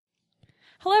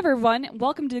Hello, everyone.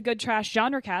 Welcome to the Good Trash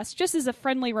Genrecast. Just as a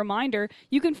friendly reminder,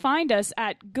 you can find us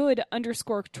at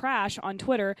good_trash on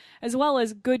Twitter, as well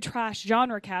as Good Trash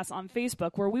Genrecast on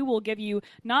Facebook, where we will give you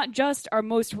not just our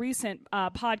most recent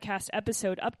podcast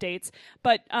episode updates,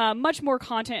 but much more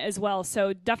content as well.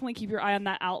 So definitely keep your eye on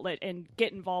that outlet and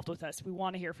get involved with us. We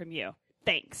want to hear from you.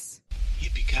 Thanks.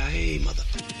 Yippee-ki-yay, mother...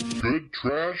 Good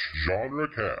Trash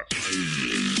Genrecast.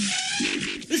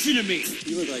 Listen to me!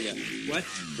 You look like a What?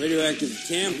 radioactive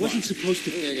camp. Wasn't supposed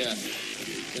to... Look like a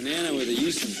banana with a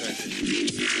yeast infection.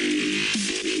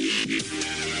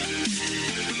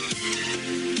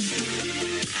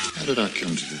 How did I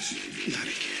come to this? Not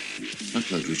again. I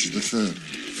played Richard III.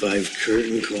 5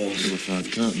 curtain calls. There were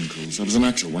 5 curtain calls. I was an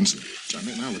actor once. Damn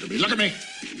it, now look at me. Look at me!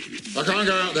 I can't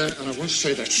go out there and I won't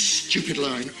say that stupid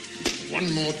line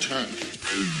one more time.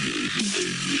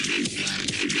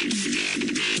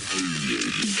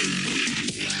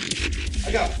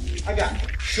 I got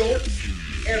shorts,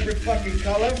 every fucking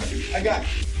color. I got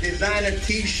designer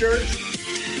t-shirts.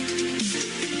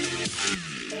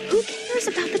 Who cares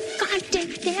about the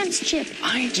goddamn dance chip?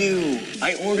 I do.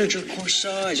 I ordered your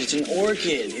corsage. It's an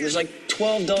orchid. It was like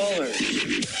 $12.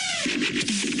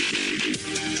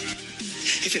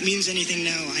 If it means anything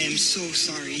now, I am so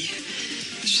sorry.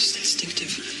 It's just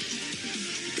instinctive.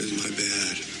 It was my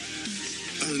bad.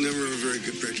 I was never a very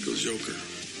good practical joker.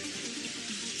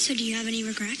 So do you have any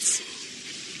regrets?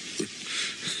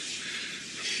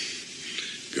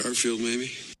 Garfield,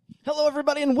 maybe? Hello,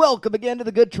 everybody, and welcome again to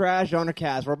the Good Trash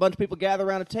Genrecast, where a bunch of people gather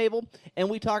around a table and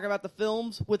we talk about the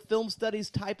films with film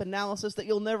studies type analysis that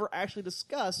you'll never actually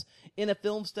discuss in a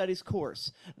film studies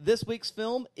course. This week's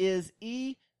film is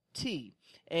E.T.,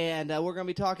 and we're going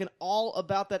to be talking all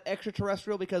about that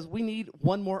extraterrestrial because we need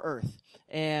one more Earth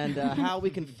and how we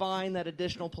can find that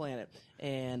additional planet.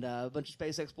 And a bunch of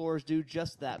space explorers do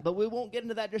just that. But we won't get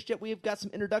into that just yet. We've got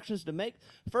some introductions to make.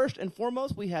 First and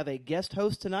foremost, we have a guest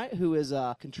host tonight who is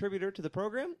a contributor to the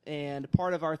program. And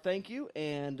part of our thank you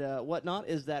and whatnot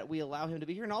is that we allow him to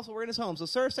be here. And also, we're in his home. So,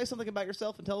 sir, say something about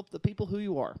yourself and tell the people who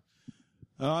you are.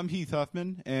 I'm Heath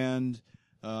Huffman, and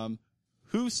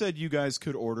who said you guys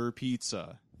could order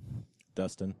pizza?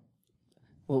 Dustin.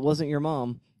 Well, it wasn't your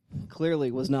mom.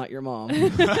 Clearly was not your mom.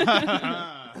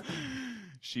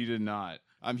 She did not.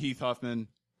 I'm Heath Huffman.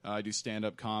 I do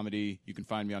stand-up comedy. You can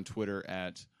find me on Twitter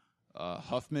at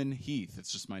Huffman Heath.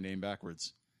 It's just my name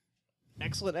backwards.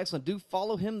 Excellent, excellent. Do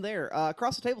follow him there.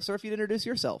 Across the table, sir, if you'd introduce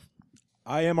yourself.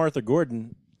 I am Arthur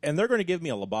Gordon, and they're going to give me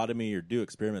a lobotomy or do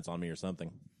experiments on me or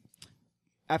something.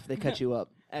 After they cut you up.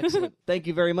 Excellent. Thank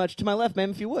you very much. To my left,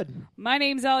 ma'am, if you would. My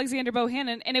name's Alexander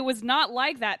Bohannon, and it was not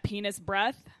like that penis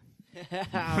breath.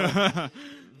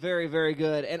 Very, very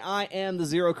good. And I am the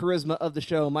zero charisma of the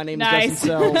show. My name is Nice.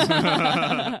 Dustin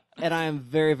Sells. And I am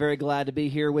very, very glad to be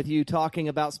here with you talking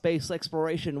about space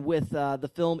exploration with the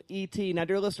film E.T. Now,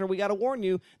 dear listener, we got to warn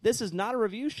you, this is not a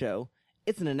review show.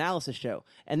 It's an analysis show.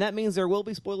 And that means there will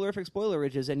be spoilerific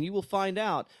spoilerages, and you will find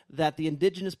out that the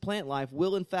indigenous plant life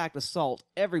will, in fact, assault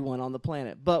everyone on the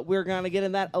planet. But we're going to get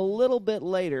in that a little bit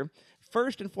later.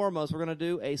 First and foremost, we're going to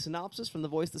do a synopsis from the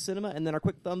Voice of the Cinema, and then our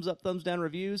quick thumbs up, thumbs down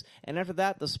reviews. And after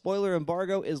that, the spoiler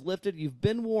embargo is lifted. You've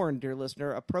been warned, dear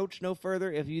listener. Approach no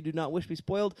further if you do not wish to be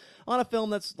spoiled on a film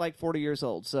that's like 40 years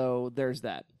old. So there's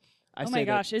that. Oh my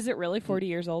gosh, is it really 40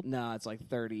 years old? No, it's like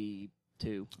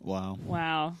 32. Wow.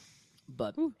 Wow.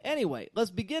 But anyway,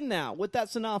 let's begin now with that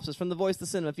synopsis from the Voice of the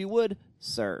Cinema. If you would,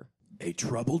 sir. A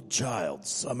troubled child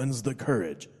summons the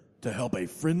courage to help a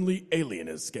friendly alien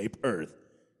escape Earth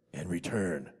and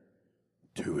return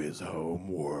to his home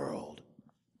world.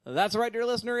 That's right, dear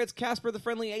listener. It's Casper the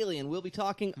Friendly Alien. We'll be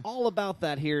talking all about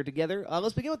that here together.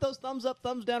 Let's begin with those thumbs up,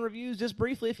 thumbs down reviews just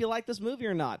briefly if you like this movie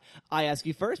or not. I ask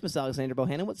you first, Miss Alexandra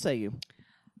Bohannon, what say you?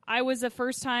 I was a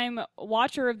first-time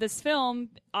watcher of this film.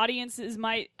 Audiences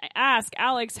might ask,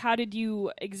 Alex, how did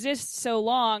you exist so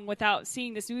long without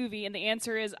seeing this movie? And the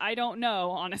answer is, I don't know,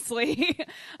 honestly,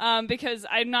 because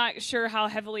I'm not sure how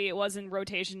heavily it was in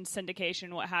rotation,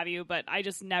 syndication, what have you, but I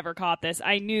just never caught this.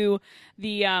 I knew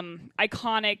the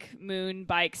iconic moon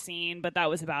bike scene, but that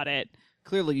was about it.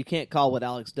 Clearly, you can't call what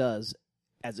Alex does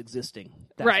as existing.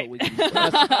 That's right. What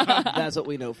that's what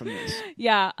we know from this.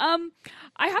 Yeah.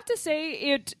 I have to say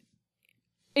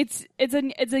it's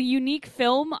a unique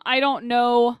film. I don't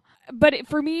know, but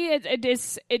for me it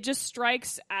just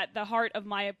strikes at the heart of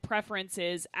my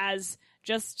preferences as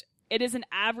just it is an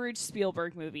average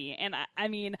Spielberg movie. And I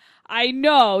mean, I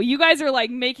know you guys are like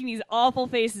making these awful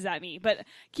faces at me, but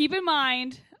keep in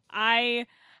mind I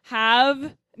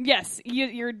have yes,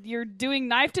 you're doing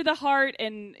knife to the heart,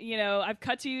 and you know I've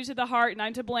cut you to the heart, and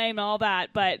I'm to blame, and all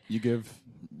that. But you give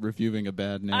reviewing a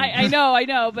bad name. I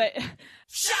know, but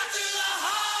Shot to the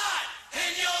heart,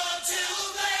 and you're too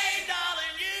late,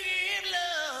 darling. You give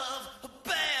love a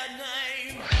bad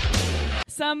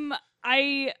name.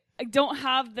 I don't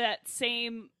have that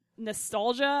same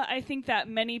nostalgia. I think that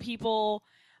many people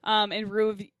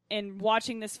in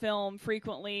watching this film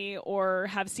frequently or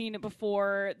have seen it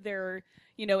before, they're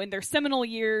in their seminal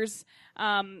years.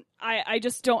 I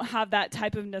just don't have that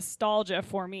type of nostalgia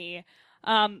for me.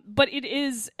 But it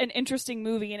is an interesting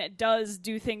movie, and it does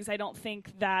do things I don't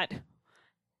think that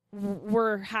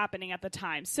were happening at the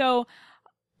time. So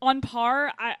on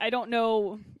par, I don't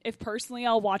know if personally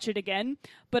I'll watch it again,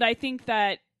 but I think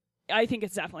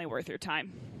it's definitely worth your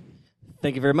time.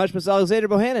 Thank you very much, Ms. Alexander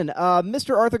Bohannon.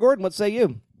 Mr. Arthur Gordon, what say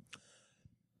you?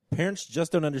 Parents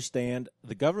just don't understand.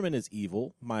 The government is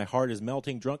evil. My heart is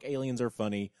melting. Drunk aliens are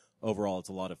funny. Overall, it's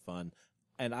a lot of fun.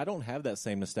 And I don't have that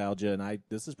same nostalgia, and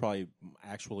this is probably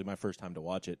actually my first time to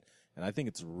watch it, and I think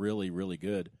it's really, really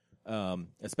good.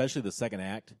 Especially the second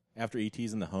act, after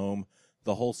E.T.'s in the home,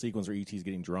 the whole sequence where E.T.'s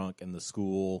getting drunk and the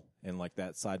school and like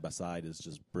that side by side is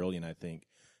just brilliant, I think.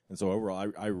 And so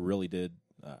overall, I really did.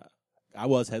 I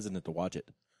was hesitant to watch it.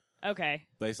 Okay.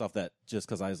 Based off that, just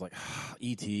because I was like,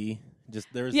 E.T. Just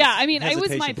there's yeah. I mean, it was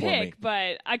my hesitation for me. pick,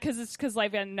 but because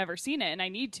I've never seen it and I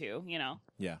need to,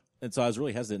 Yeah, and so I was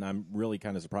really hesitant. I'm really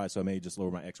kind of surprised, so I may just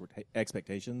lower my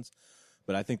expectations.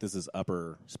 But I think this is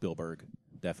upper Spielberg,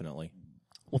 definitely.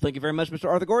 Well, thank you very much, Mr.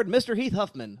 Arthur Gordon. Mr. Heath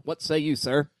Huffman, what say you,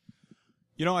 sir?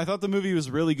 I thought the movie was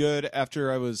really good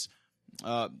after I was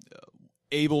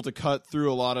able to cut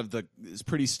through a lot of the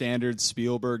pretty standard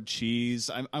Spielberg cheese.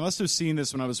 I must have seen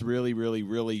this when I was really, really,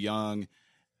 really young,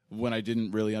 when I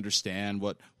didn't really understand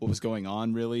what was going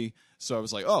on, really. So I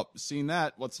was like, oh, seen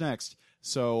that, what's next?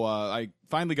 So I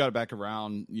finally got it back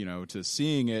around, to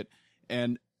seeing it.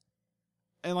 And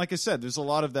like I said, there's a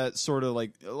lot of that sort of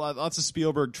like lots of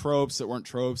Spielberg tropes that weren't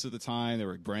tropes at the time. They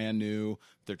were brand new.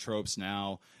 They're tropes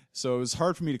now. So it was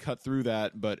hard for me to cut through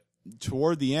that, but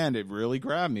toward the end, it really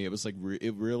grabbed me. It was like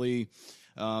it really,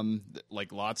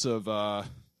 like lots of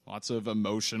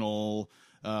emotional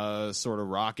sort of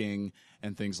rocking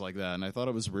and things like that. And I thought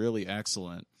it was really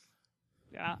excellent.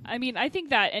 Yeah, I mean, I think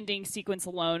that ending sequence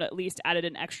alone at least added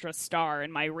an extra star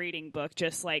in my rating book,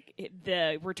 just like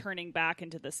the returning back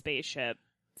into the spaceship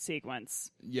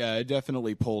sequence. Yeah, it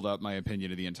definitely pulled up my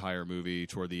opinion of the entire movie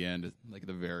toward the end, like at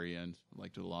the very end. I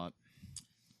liked it a lot.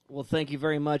 Well, thank you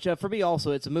very much. For me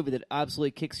also, it's a movie that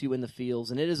absolutely kicks you in the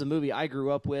feels, and it is a movie I grew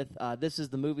up with. This is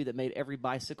the movie that made every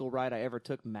bicycle ride I ever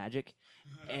took magic,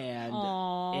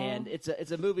 and it's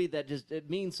a movie that it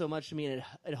means so much to me, and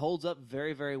it holds up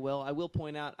very, very well. I will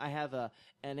point out I have an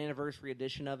anniversary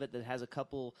edition of it that has a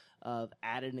couple of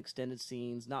added and extended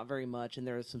scenes, not very much, and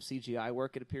there is some CGI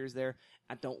work, it appears there.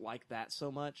 I don't like that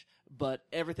so much, but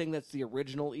everything that's the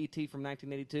original E.T. from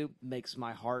 1982 makes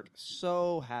my heart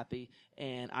so happy,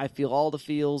 and I feel all the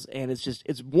feels, and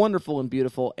it's wonderful and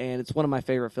beautiful, and it's one of my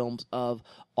favorite films of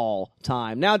all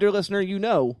time. Now, dear listener, you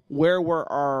know where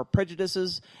our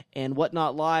prejudices and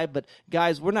whatnot lie, but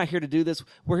guys, we're not here to do this.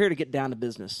 We're here to get down to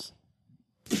business.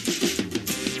 It's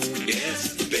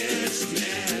business.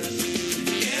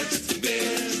 It's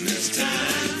business time.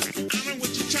 I know what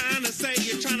you're trying to say.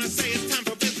 You're trying to say it's time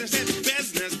for business. It's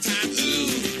business time. Ooh,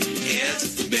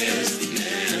 it's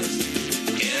business.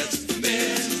 It's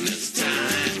business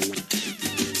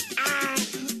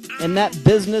time. And that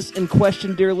business in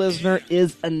question, dear listener,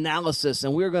 is analysis.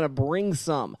 And we're going to bring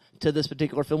some to this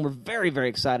particular film. We're very, very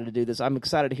excited to do this. I'm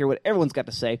excited to hear what everyone's got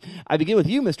to say. I begin with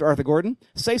you, Mr. Arthur Gordon.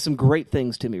 Say some great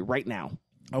things to me right now.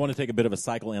 I want to take a bit of a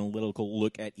psychoanalytical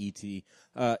look at E.T.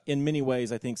 In many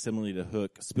ways, I think similarly to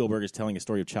Hook, Spielberg is telling a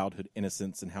story of childhood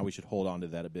innocence and how we should hold on to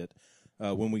that a bit.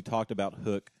 When we talked about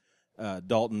Hook,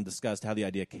 Dalton discussed how the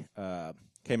idea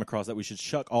came across that we should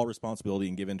shuck all responsibility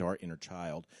and give in to our inner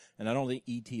child. And I don't think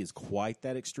E.T. is quite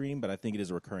that extreme, but I think it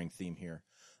is a recurring theme here.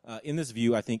 In this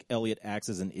view, I think Elliot acts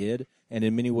as an id, and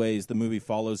in many ways, the movie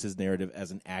follows his narrative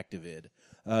as an active id.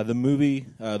 The movie,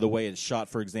 the way it's shot,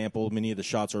 for example, many of the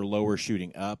shots are lower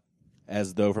shooting up,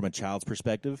 as though from a child's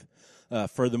perspective.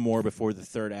 Furthermore, before the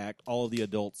third act, all of the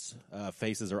adults'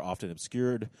 faces are often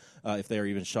obscured, if they are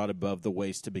even shot above the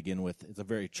waist to begin with. It's a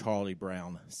very Charlie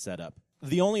Brown setup.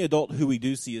 The only adult who we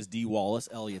do see is Dee Wallace,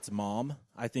 Elliot's mom.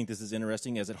 I think this is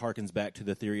interesting as it harkens back to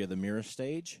the theory of the mirror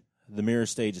stage. The mirror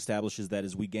stage establishes that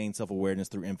as we gain self-awareness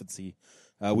through infancy,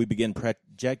 we begin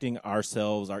projecting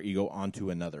ourselves, our ego, onto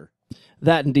another.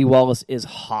 That and Dee Wallace is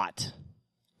hot.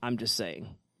 I'm just saying.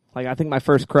 Like, I think my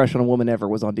first crush on a woman ever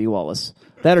was on Dee Wallace.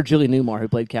 That or Julie Newmar, who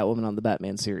played Catwoman on the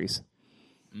Batman series.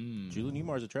 Julie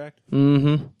Newmar's attractive.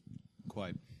 Mm-hmm.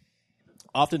 Quite.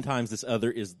 Oftentimes, this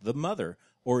other is the mother,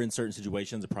 or in certain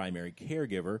situations, a primary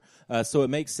caregiver. So it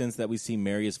makes sense that we see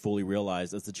Mary as fully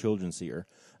realized as the children see her,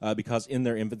 because in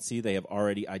their infancy, they have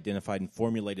already identified and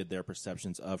formulated their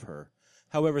perceptions of her.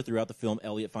 However, throughout the film,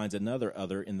 Elliot finds another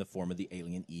other in the form of the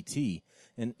alien E.T.,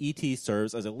 and E.T.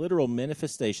 serves as a literal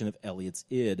manifestation of Elliot's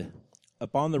id.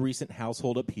 Upon the recent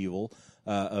household upheaval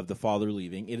of the father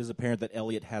leaving, it is apparent that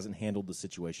Elliot hasn't handled the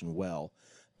situation well.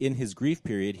 In his grief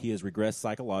period, he has regressed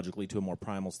psychologically to a more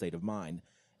primal state of mind.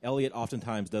 Elliot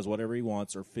oftentimes does whatever he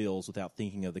wants or feels without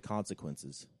thinking of the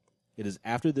consequences. It is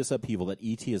after this upheaval that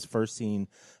E.T. is first seen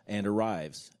and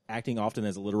arrives, acting often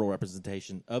as a literal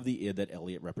representation of the id that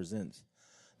Elliot represents.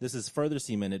 This is further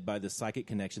cemented by the psychic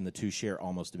connection the two share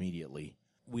almost immediately.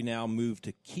 We now move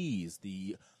to Keyes,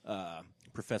 the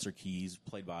Professor Keyes,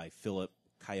 played by Peter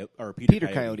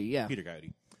Coyote. Yeah. Peter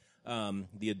Coyote.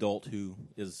 The adult who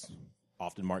is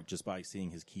often marked just by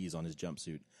seeing his keys on his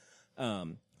jumpsuit,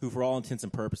 who for all intents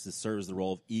and purposes serves the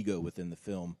role of ego within the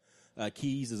film.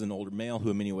 Keyes is an older male who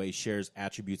in many ways shares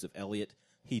attributes of Elliot.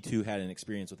 He too had an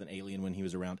experience with an alien when he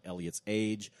was around Elliot's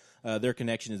age. Their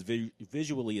connection is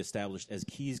visually established as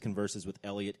Keyes converses with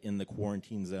Elliot in the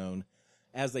quarantine zone.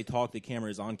 As they talk, the camera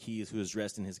is on Keyes, who is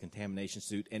dressed in his contamination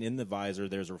suit, and in the visor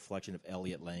there's a reflection of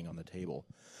Elliot laying on the table.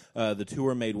 The two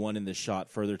are made one in this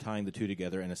shot, further tying the two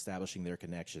together and establishing their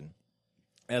connection.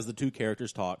 As the two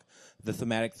characters talk, the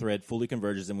thematic thread fully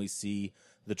converges and we see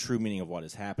the true meaning of what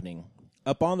is happening.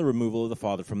 Upon the removal of the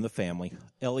father from the family,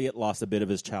 Elliot lost a bit of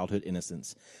his childhood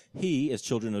innocence. He, as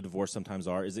children of divorce sometimes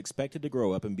are, is expected to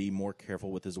grow up and be more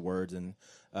careful with his words and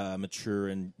mature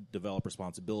and develop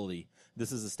responsibility.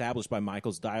 This is established by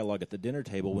Michael's dialogue at the dinner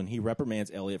table when he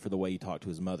reprimands Elliot for the way he talked to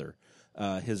his mother.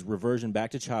 His reversion back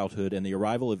to childhood and the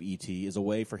arrival of E.T. is a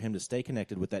way for him to stay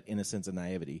connected with that innocence and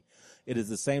naivety. It is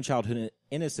the same childhood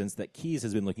innocence that Keyes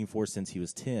has been looking for since he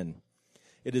was 10.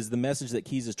 It is the message that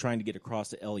Keyes is trying to get across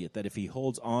to Elliot, that if he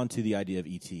holds on to the idea of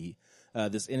E.T.,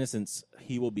 this innocence,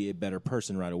 he will be a better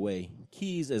person right away.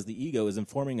 Keyes, as the ego, is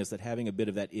informing us that having a bit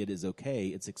of that id is okay,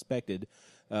 it's expected,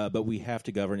 but we have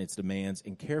to govern its demands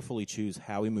and carefully choose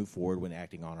how we move forward when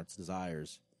acting on its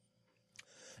desires.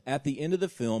 At the end of the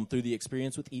film, through the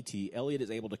experience with E.T., Elliot is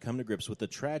able to come to grips with the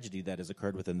tragedy that has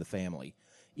occurred within the family.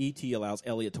 E.T. allows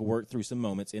Elliot to work through some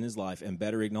moments in his life and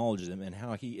better acknowledges them and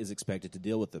how he is expected to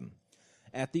deal with them.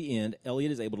 At the end,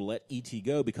 Elliot is able to let E.T.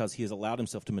 go because he has allowed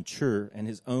himself to mature, and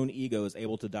his own ego is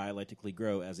able to dialectically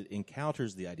grow as it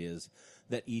encounters the ideas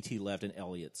that E.T. left in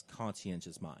Elliot's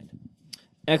conscientious mind.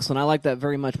 Excellent. I like that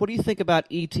very much. What do you think about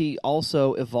E.T.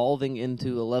 also evolving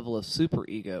into a level of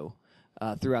superego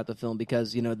throughout the film?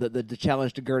 Because, you know, the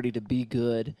challenge to Gertie to be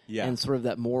good and sort of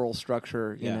that moral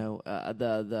structure, you know,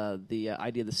 the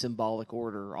idea of the symbolic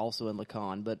order also in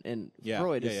Lacan. But in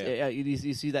Freud,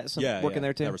 you see that working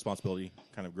there too? That responsibility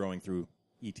kind of growing through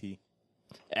E.T.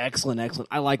 Excellent, excellent.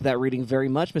 I like that reading very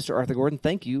much, Mr. Arthur Gordon.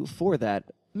 Thank you for that.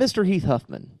 Mr. Heath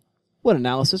Huffman, what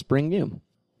analysis bring you?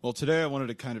 Well, today I wanted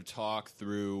to kind of talk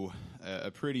through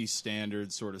a pretty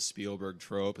standard sort of Spielberg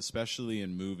trope, especially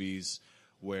in movies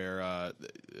where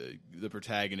the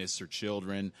protagonists are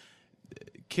children.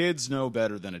 Kids know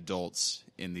better than adults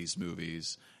in these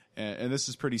movies, and this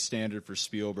is pretty standard for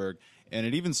Spielberg. And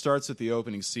it even starts at the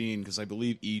opening scene because I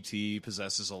believe E.T.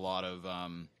 possesses a lot of,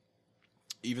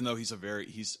 even though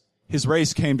his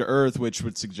race came to Earth, which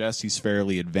would suggest he's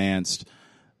fairly advanced,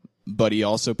 but he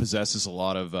also possesses a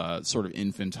lot of sort of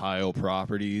infantile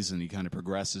properties, and he kind of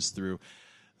progresses through.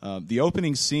 The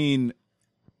opening scene,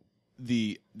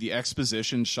 the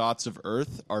exposition shots of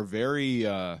Earth are very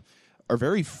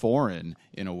foreign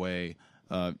in a way.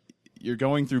 You're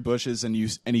going through bushes, and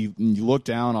you look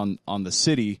down on the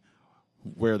city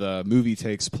where the movie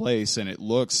takes place, and it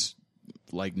looks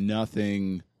like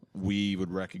nothing we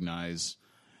would recognize,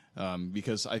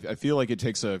 because I feel like it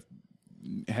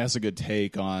has a good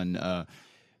take on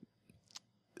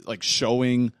like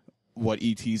showing what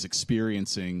E.T.'s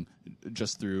experiencing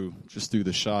just through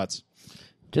the shots.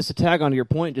 Just to tag onto your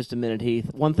point just a minute,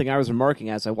 Heath, one thing I was remarking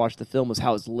as I watched the film was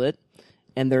how it's lit,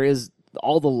 and there is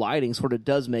all the lighting sort of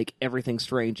does make everything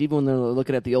strange. Even when they're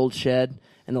looking at the old shed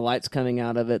and the light's coming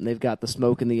out of it, and they've got the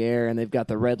smoke in the air, and they've got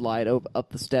the red light up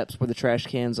the steps where the trash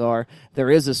cans are, there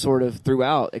is a sort of,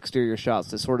 throughout exterior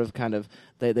shots, this sort of kind of,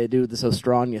 they do this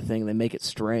Ostrania thing, they make it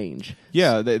strange.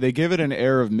 Yeah, they give it an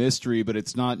air of mystery, but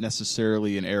it's not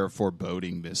necessarily an air of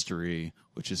foreboding mystery,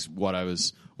 which is what I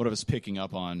was picking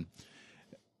up on.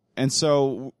 And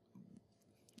so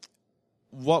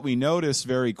what we notice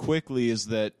very quickly is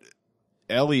that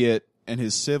Elliot and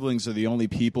his siblings are the only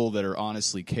people that are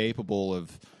honestly capable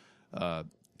of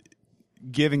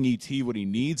giving E.T. what he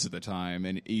needs at the time,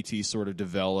 and E.T. sort of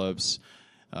develops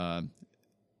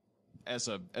as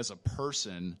a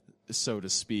person, so to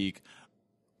speak,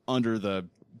 under the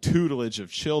tutelage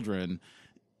of children.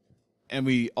 And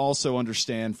we also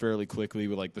understand fairly quickly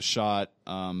with like the shot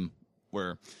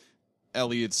where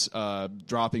Elliot's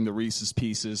dropping the Reese's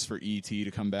Pieces for E.T.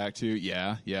 to come back to.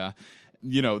 Yeah.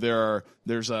 You know,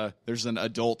 there's an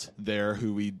adult there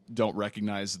who we don't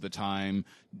recognize at the time,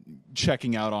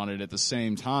 checking out on it at the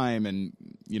same time, and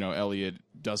you know, Elliot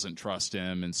doesn't trust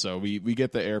him, and so we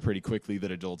get the air pretty quickly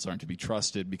that adults aren't to be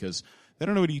trusted because they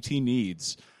don't know what E.T.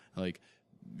 needs, like,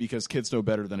 because kids know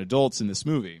better than adults in this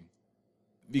movie.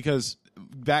 Because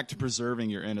back to preserving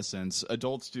your innocence,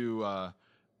 adults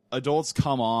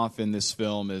come off in this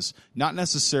film as not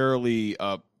necessarily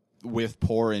with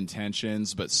poor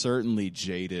intentions, but certainly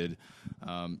jaded,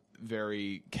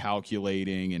 very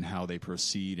calculating in how they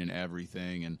proceed and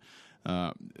everything. And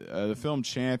the film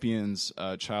champions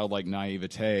childlike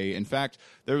naivete. In fact,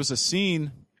 there was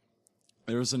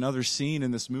another scene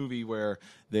in this movie where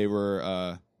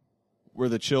where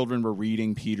the children were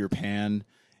reading Peter Pan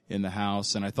in the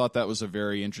house, and I thought that was a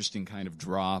very interesting kind of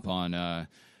drop on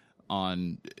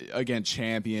again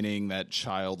championing that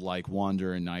childlike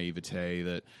wonder and naivete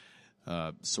that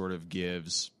sort of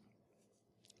gives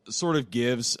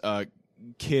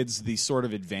kids the sort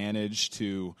of advantage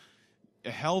to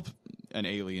help an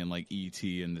alien like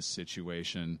E.T. in this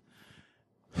situation.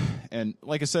 And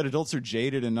like I said, adults are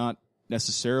jaded and not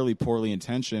necessarily poorly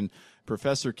intentioned.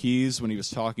 Professor Keyes, when he was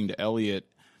talking to Elliot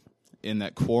in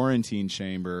that quarantine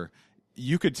chamber,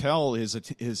 you could tell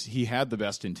he had the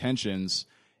best intentions.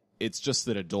 It's just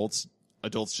that adults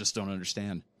just don't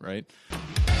understand, right? You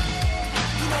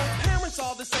know, parents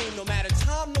are the same, no matter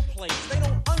time, no place. They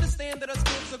don't understand that us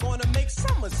kids are going to make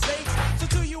some mistakes. So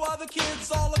to you other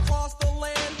kids all across the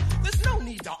land, there's no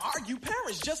need to argue.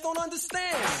 Parents just don't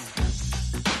understand.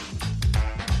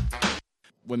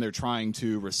 When they're trying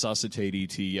to resuscitate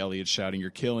E.T., Elliot's shouting, you're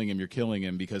killing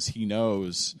him, because he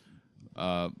knows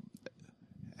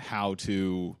how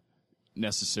to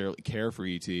necessarily care for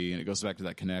E.T., and it goes back to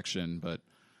that connection, but,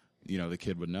 you know, the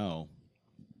kid would know.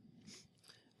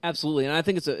 Absolutely, and I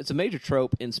think it's a major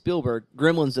trope in Spielberg.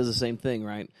 Gremlins does the same thing,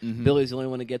 right? Mm-hmm. Billy's the only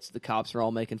one that gets the cops are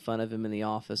all making fun of him in the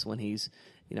office when he's,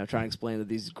 you know, trying to explain that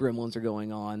these gremlins are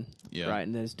going on, right?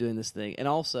 And then he's doing this thing. And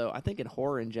also, I think in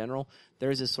horror in general,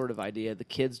 there's this sort of idea the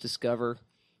kids discover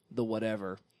the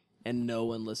whatever, and no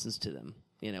one listens to them,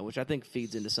 you know, which I think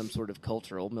feeds into some sort of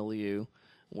cultural milieu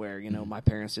where, you know, my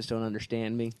parents just don't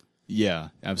understand me. Yeah,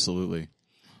 absolutely.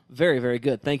 Very, very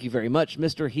good. Thank you very much,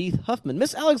 Mr. Heath Huffman.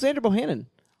 Miss Alexandra Bohannon.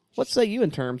 What say you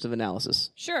in terms of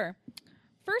analysis? Sure.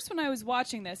 First, when I was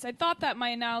watching this, I thought that my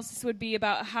analysis would be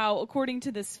about how, according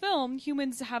to this film,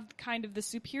 humans have kind of the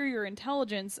superior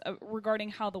intelligence regarding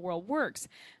how the world works.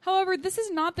 However, this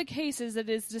is not the case, as it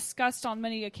is discussed on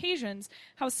many occasions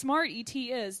how smart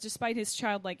E.T. is, despite his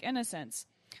childlike innocence.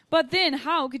 But then,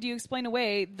 how could you explain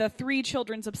away the three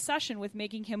children's obsession with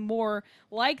making him more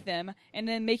like them, and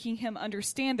then making him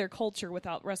understand their culture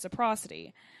without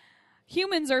reciprocity?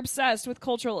 Humans are obsessed with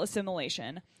cultural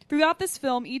assimilation. Throughout this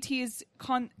film, E.T. is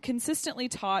consistently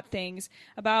taught things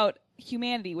about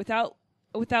humanity without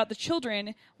the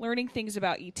children learning things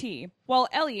about E.T. While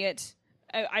Elliot,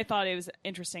 I thought it was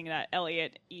interesting that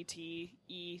Elliot, E.T.,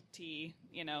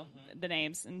 you know, the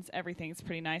names and everything's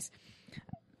pretty nice.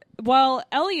 While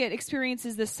Elliot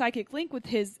experiences this psychic link with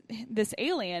this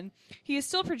alien, he is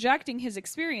still projecting his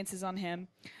experiences on him.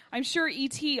 I'm sure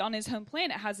E.T. on his home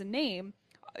planet has a name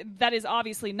that is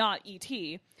obviously not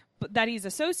E.T., but that he's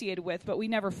associated with, but we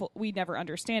never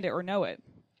understand it or know it.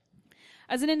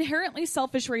 As an inherently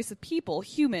selfish race of people,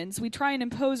 humans, we try and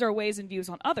impose our ways and views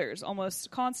on others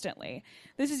almost constantly.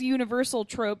 This is a universal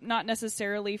trope, not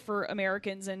necessarily for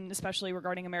Americans, and especially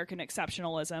regarding American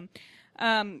exceptionalism.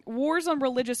 Wars on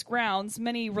religious grounds,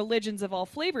 many religions of all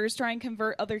flavors try and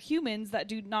convert other humans that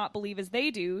do not believe as they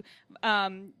do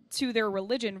to their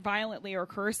religion violently or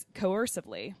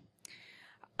coercively.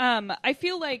 I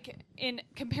feel like in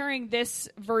comparing this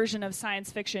version of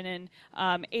science fiction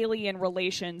and alien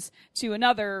relations to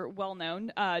another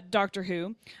well-known, Doctor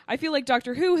Who, I feel like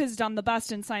Doctor Who has done the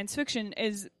best in science fiction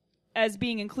as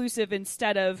being inclusive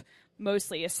instead of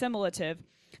mostly assimilative.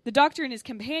 The Doctor and his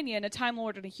companion, a Time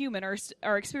Lord and a human,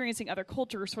 are experiencing other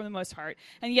cultures for the most part.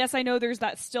 And yes, I know there's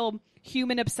that still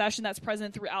human obsession that's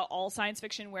present throughout all science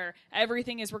fiction where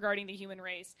everything is regarding the human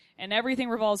race and everything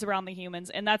revolves around the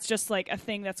humans. And that's just like a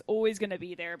thing that's always going to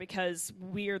be there because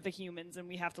we're the humans and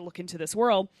we have to look into this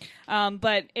world.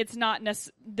 But it's not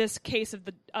this case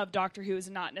of Doctor Who is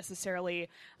not necessarily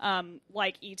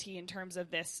like E.T. in terms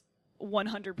of this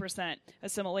 100%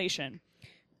 assimilation.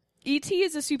 E.T.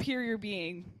 is a superior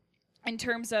being in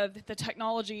terms of the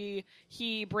technology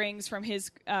he brings from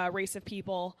his race of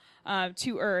people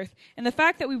to Earth. And the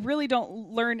fact that we really don't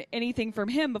learn anything from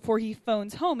him before he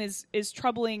phones home is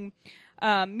troubling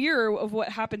mirror of what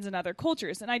happens in other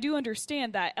cultures. And I do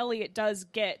understand that Elliot does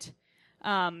get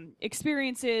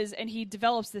experiences, and he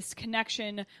develops this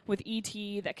connection with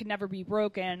E.T. that can never be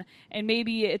broken. And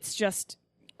maybe it's just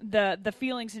the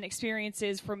feelings and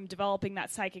experiences from developing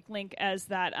that psychic link as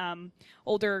that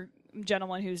older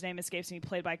gentleman whose name escapes me,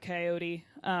 played by Coyote.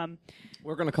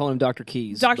 We're going to call him Dr.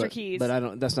 Keys. Dr. Keys. But I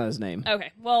don't. That's not his name.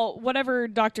 Okay. Well, whatever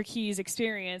Dr. Keys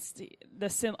experienced,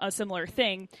 a similar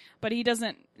thing, but he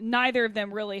doesn't. Neither of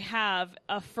them really have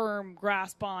a firm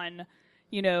grasp on,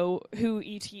 who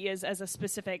E.T. is as a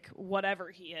specific whatever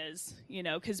he is,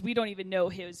 because we don't even know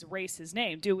his race, his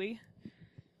name, do we?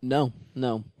 No.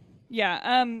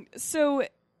 Yeah. So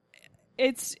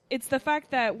it's the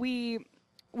fact that we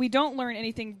don't learn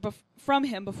anything from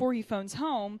him before he phones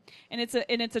home, and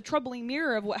it's a troubling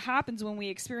mirror of what happens when we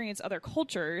experience other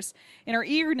cultures. In our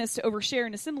eagerness to overshare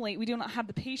and assimilate, we do not have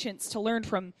the patience to learn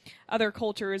from other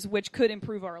cultures, which could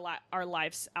improve our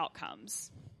life's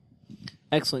outcomes.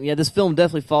 Excellent. Yeah, this film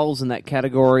definitely falls in that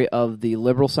category of the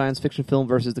liberal science fiction film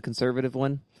versus the conservative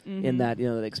one. Mm-hmm. In that,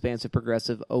 the expansive,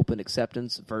 progressive, open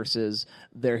acceptance versus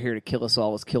they're here to kill us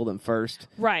all, let's kill them first.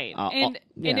 Right. And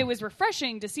it was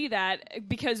refreshing to see that,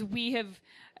 because we have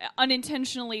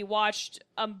unintentionally watched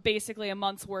basically a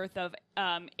month's worth of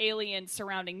alien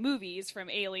surrounding movies, from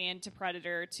Alien to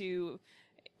Predator to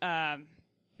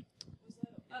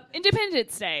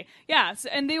Independence Day. Yeah,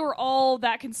 and they were all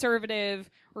that conservative,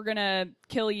 we're going to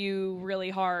kill you really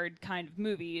hard kind of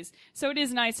movies. So it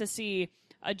is nice to see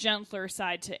a gentler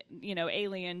side to,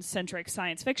 alien-centric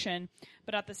science fiction.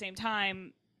 But at the same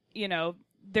time,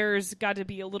 there's got to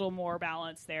be a little more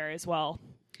balance there as well.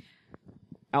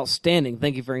 Outstanding.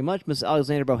 Thank you very much, Ms.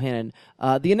 Alexander Bohannon.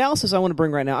 The analysis I want to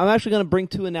bring right now, I'm actually going to bring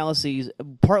two analyses,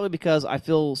 partly because I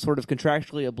feel sort of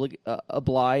contractually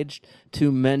obliged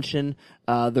to mention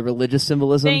the religious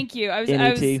symbolism. Thank you. I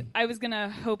was going to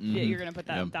hope that you're going to put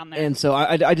that down there. And so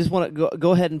I just want to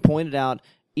go ahead and point it out.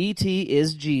 E.T.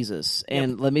 is Jesus,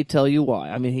 and let me tell you why.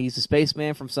 I mean, he's a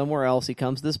spaceman from somewhere else. He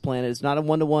comes to this planet. It's not a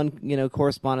one-to-one,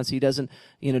 correspondence. He doesn't,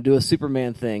 do a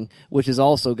Superman thing, which has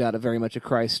also got a very much a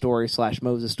Christ story /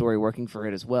 Moses story working for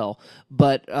it as well.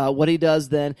 But what he does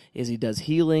then is he does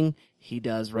healing. He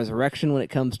does resurrection when it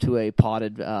comes to a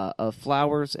potted of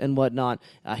flowers and whatnot.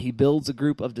 He builds a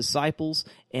group of disciples,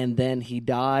 and then he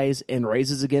dies and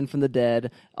raises again from the dead,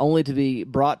 only to be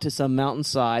brought to some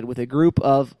mountainside with a group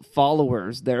of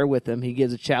followers there with him. He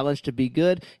gives a challenge to be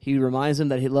good. He reminds them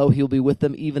that he'll be with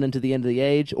them even into the end of the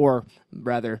age, or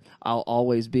rather, I'll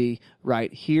always be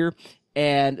right here.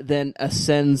 And then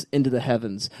ascends into the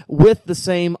heavens with the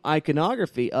same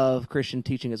iconography of Christian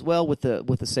teaching as well, with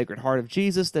the Sacred Heart of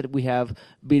Jesus that we have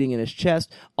beating in his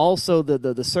chest. Also,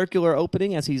 the circular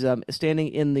opening as he's standing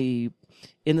in the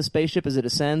spaceship as it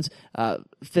ascends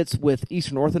fits with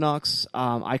Eastern Orthodox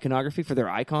iconography for their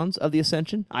icons of the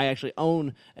Ascension. I actually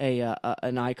own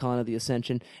an icon of the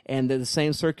Ascension, and the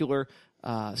same circular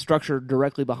structure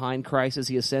directly behind Christ as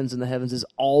he ascends in the heavens is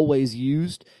always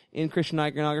used in Christian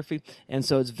iconography, and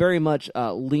so it's very much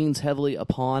leans heavily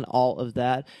upon all of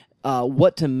that.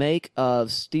 What to make of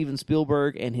Steven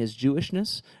Spielberg and his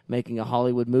Jewishness, making a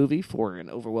Hollywood movie for an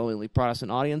overwhelmingly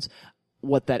Protestant audience,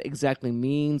 what that exactly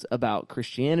means about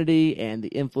Christianity and the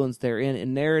influence therein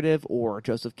in narrative, or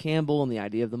Joseph Campbell and the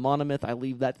idea of the monomyth. I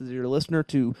leave that to your listener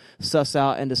to suss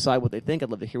out and decide what they think. I'd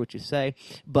love to hear what you say.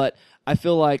 But I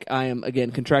feel like I am,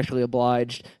 again, contractually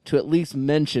obliged to at least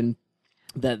mention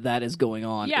that is going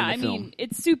on in the film. Mean,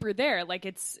 it's super there. Like,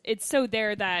 it's so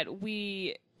there that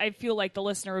I feel like the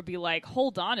listener would be like,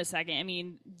 hold on a second. I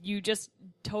mean, you just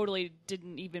totally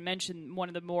didn't even mention one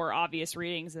of the more obvious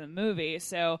readings in the movie.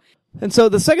 And so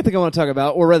the second thing I want to talk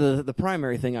about, or rather the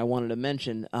primary thing I wanted to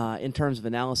mention in terms of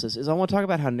analysis, is I want to talk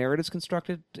about how narrative's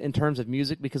constructed in terms of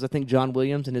music, because I think John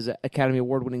Williams and his Academy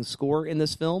Award-winning score in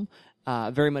this film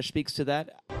very much speaks to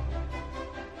that.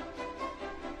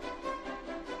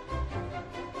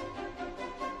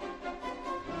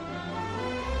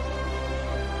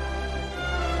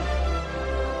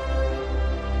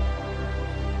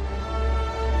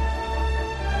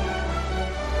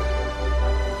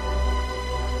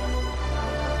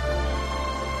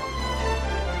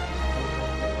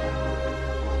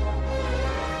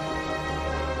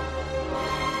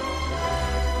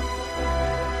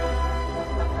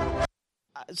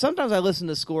 sometimes I listen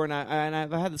to score, and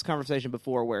I've had this conversation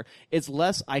before where it's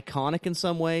less iconic in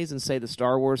some ways than, say, the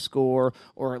Star Wars score,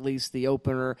 or at least the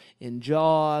opener in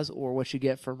Jaws, or what you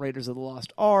get from Raiders of the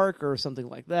Lost Ark, or something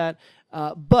like that.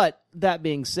 But that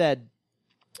being said,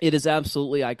 it is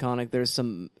absolutely iconic. There's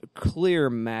some clear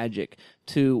magic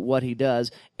to what he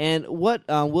does. And what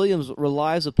Williams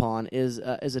relies upon is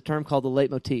a term called the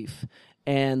leitmotif.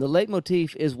 And the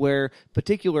leitmotif is where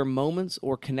particular moments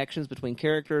or connections between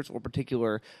characters or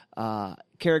particular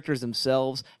characters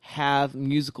themselves have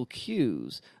musical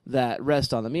cues that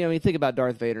rest on them. You know, I mean, think about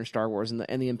Darth Vader in Star Wars and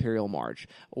the Imperial March,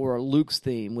 or Luke's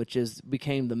theme, which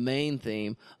became the main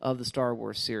theme of the Star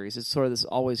Wars series. It's sort of this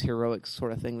always heroic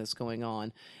sort of thing that's going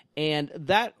on. And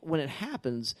that, when it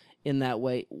happens in that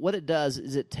way, what it does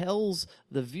is it tells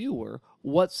the viewer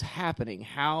what's happening,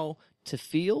 how to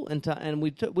feel, and we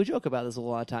joke about this a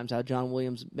lot of times, how John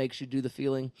Williams makes you do the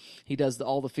feeling. He does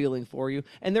all the feeling for you,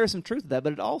 and there's some truth to that,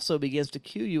 but it also begins to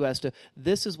cue you as to,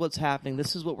 this is what's happening,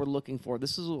 this is what we're looking for,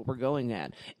 this is what we're going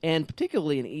at. And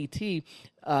particularly in E.T.,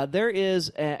 there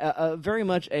is a very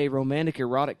much a romantic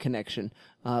erotic connection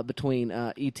between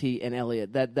E.T. and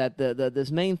Elliot. This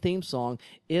main theme song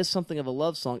is something of a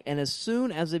love song, and as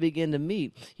soon as they begin to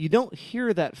meet, you don't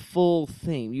hear that full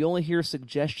theme. You only hear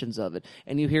suggestions of it,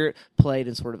 and you hear it played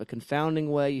in sort of a confounding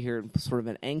way. You hear it in sort of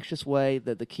an anxious way,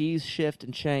 that the keys shift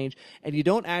and change, and you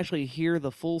don't actually hear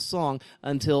the full song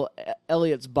until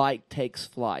Elliot's bike takes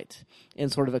flight in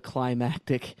sort of a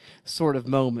climactic sort of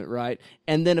moment, right?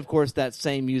 And then, of course, that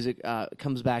same music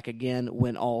comes back again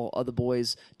when all of the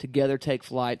boys together take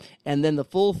flight, and then the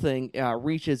full thing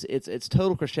reaches its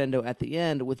total crescendo at the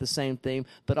end with the same theme,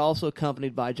 but also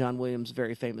accompanied by John Williams'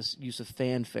 very famous use of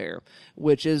fanfare,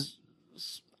 which is,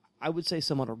 I would say,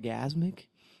 somewhat orgasmic,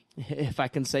 if I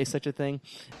can say such a thing.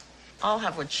 I'll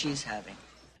have what she's having.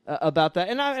 About that,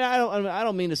 and I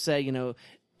don't mean to say, you know,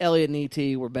 Elliot and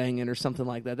E.T. were banging or something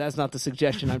like that. That's not the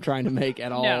suggestion I'm trying to make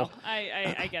at all. No,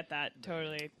 I get that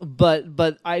totally.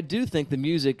 But I do think the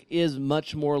music is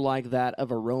much more like that of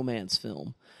a romance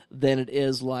film than it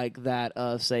is like that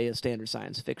of, say, a standard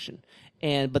science fiction.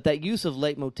 But that use of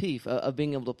leitmotif, of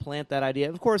being able to plant that idea,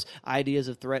 of course, ideas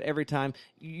of threat every time.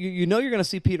 You know you're going to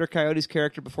see Peter Coyote's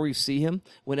character before you see him.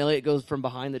 When Elliot goes from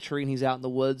behind the tree and he's out in the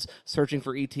woods searching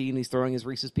for E.T. and he's throwing his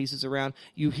Reese's Pieces around,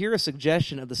 you hear a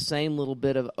suggestion of the same little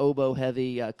bit of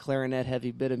oboe-heavy,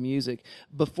 clarinet-heavy bit of music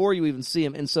before you even see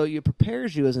him. And so it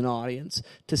prepares you as an audience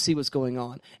to see what's going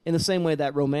on. In the same way,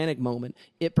 that romantic moment,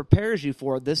 it prepares you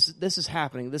for this is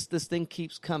happening. This thing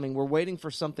keeps coming. We're waiting for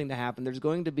something to happen. There's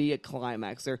going to be a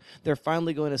climax. They're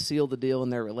finally going to seal the deal in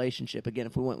their relationship, again,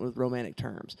 if we went with romantic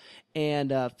terms.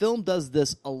 And film does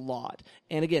this a lot.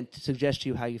 And again, to suggest to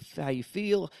you how you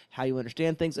feel, how you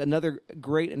understand things. Another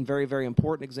great and very, very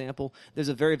important example, there's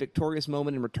a very victorious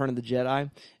moment in Return of the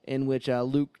Jedi in which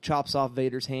Luke chops off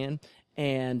Vader's hand.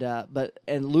 And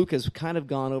Luke has kind of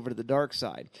gone over to the dark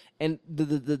side. And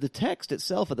the text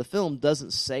itself of the film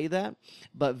doesn't say that,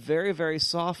 but very, very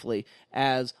softly,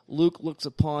 as Luke looks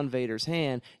upon Vader's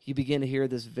hand, you begin to hear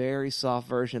this very soft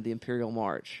version of the Imperial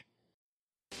March.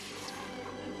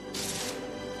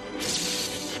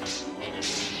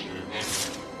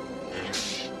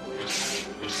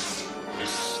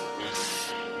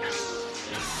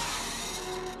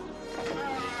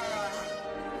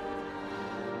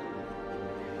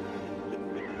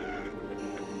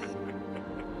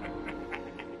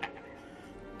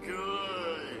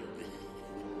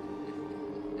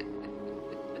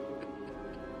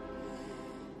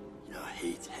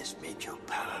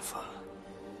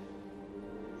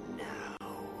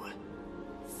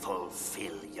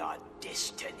 Fulfill your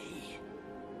destiny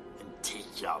and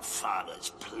take your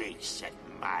father's place at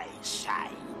my side.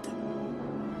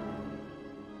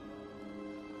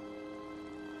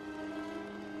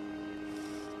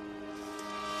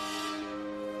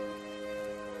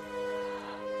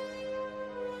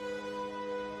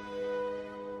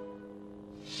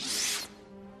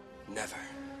 Never.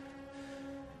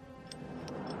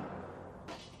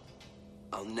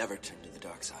 I'll never turn to the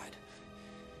dark side.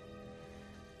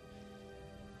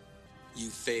 You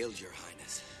failed, Your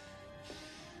Highness.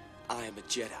 I am a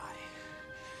Jedi,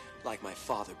 like my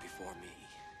father before me.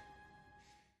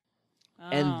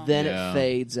 And then it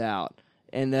fades out.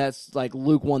 And that's like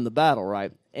Luke won the battle,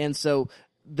 right? And so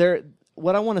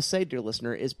what I want to say, dear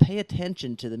listener, is pay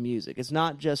attention to the music. It's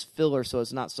not just filler, so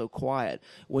it's not so quiet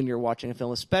when you're watching a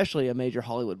film, especially a major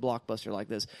Hollywood blockbuster like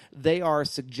this. They are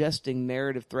suggesting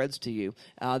narrative threads to you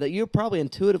that you probably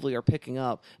intuitively are picking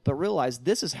up, but realize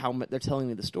this is how they're telling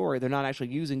me the story. They're not actually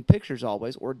using pictures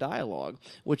always or dialogue,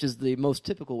 which is the most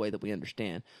typical way that we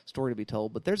understand story to be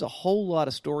told. But there's a whole lot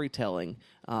of storytelling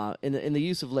in the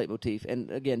use of leitmotif,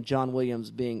 and again, John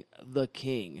Williams being the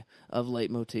king of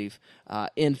leitmotif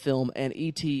in film, and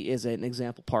E.T. is an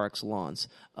example par excellence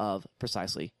of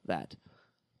precisely that.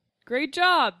 Great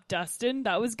job, Dustin.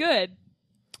 That was good.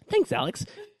 Thanks, Alex.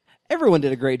 Everyone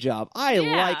did a great job. I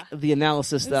like the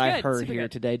analysis that I good. heard Super here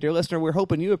good. today. Dear listener, we're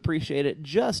hoping you appreciate it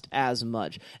just as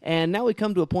much. And now we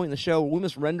come to a point in the show where we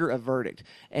must render a verdict.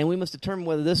 And we must determine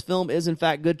whether this film is in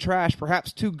fact good trash,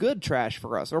 perhaps too good trash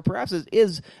for us, or perhaps it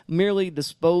is merely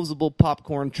disposable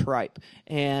popcorn tripe.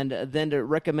 And then to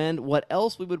recommend what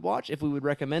else we would watch if we would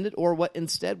recommend it, or what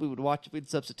instead we would watch if we'd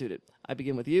substitute it. I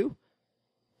begin with you.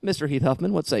 Mr. Heath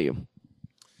Huffman, what say you?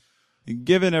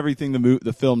 Given everything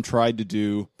the film tried to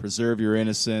do, preserve your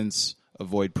innocence,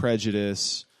 avoid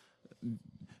prejudice,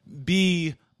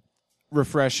 be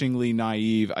refreshingly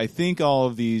naive, I think all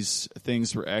of these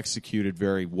things were executed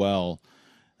very well.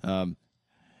 I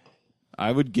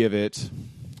would give it,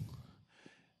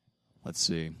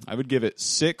 I would give it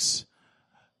 6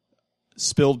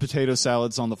 spilled potato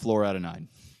salads on the floor out of 9.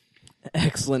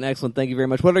 Excellent, excellent. Thank you very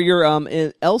much. What are your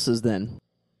else's then?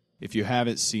 If you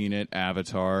haven't seen it,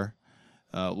 Avatar.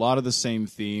 A lot of the same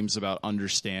themes about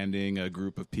understanding a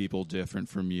group of people different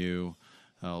from you.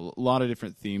 A lot of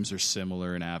different themes are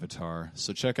similar in Avatar.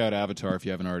 So check out Avatar if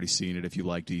you haven't already seen it, if you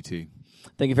liked E.T.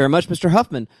 Thank you very much, Mr.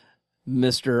 Huffman.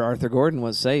 Mr. Arthur Gordon,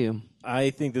 what say you?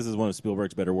 I think this is one of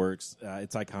Spielberg's better works.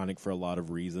 It's iconic for a lot of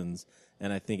reasons,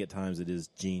 and I think at times it is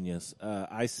genius.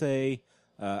 I think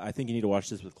you need to watch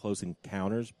this with Close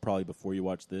Encounters, probably before you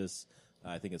watch this.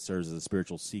 I think it serves as a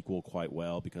spiritual sequel quite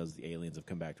well because the aliens have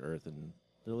come back to Earth and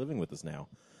they're living with us now.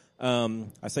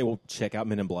 I say, well, check out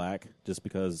Men in Black, just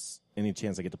because any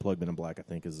chance I get to plug Men in Black, I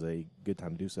think, is a good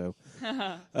time to do so.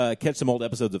 Catch some old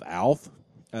episodes of Alf,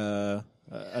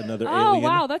 another alien. Oh,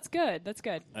 wow, that's good. That's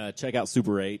good. Check out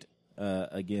Super 8,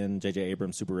 again, J.J.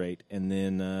 Abrams' Super 8, and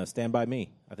then Stand By Me,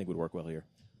 I think would work well here.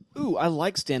 Ooh, I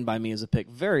like Stand By Me as a pick.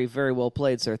 Very, very well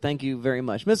played, sir. Thank you very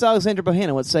much. Miss Alexandra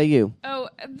Bohannon, what say you? Oh,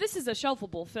 this is a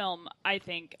shelfable film, I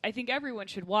think. I think everyone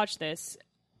should watch this.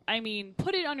 I mean,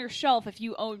 put it on your shelf if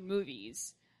you own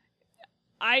movies.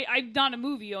 I'm not a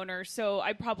movie owner, so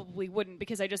I probably wouldn't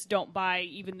because I just don't buy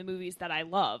even the movies that I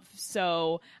love.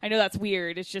 So I know that's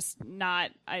weird. It's just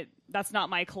not, that's not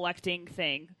my collecting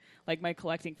thing, like my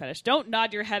collecting fetish. Don't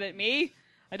nod your head at me.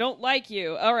 I don't like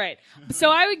you. All right. So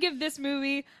I would give this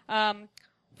movie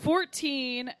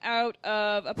 14 out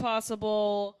of a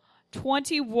possible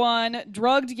 21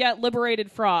 drugged yet liberated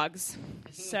frogs.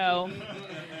 So,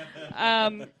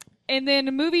 and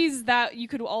then movies that you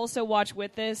could also watch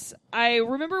with this. I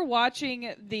remember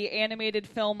watching the animated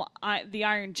film The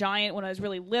Iron Giant when I was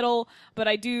really little, but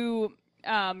I do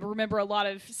remember a lot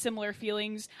of similar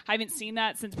feelings. I haven't seen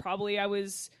that since probably I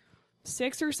was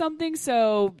 6 or something.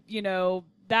 So,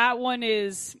 that one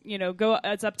is,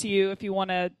 it's up to you if you want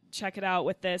to check it out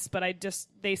with this, but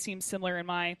they seem similar in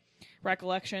my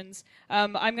recollections.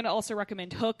 I'm going to also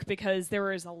recommend Hook because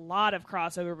there is a lot of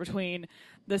crossover between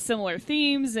the similar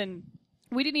themes, and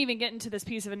we didn't even get into this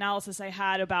piece of analysis I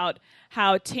had about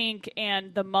how Tink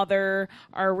and the mother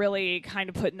are really kind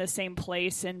of put in the same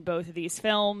place in both of these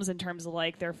films in terms of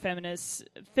like their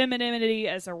femininity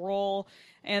as a role.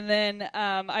 And then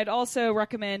I'd also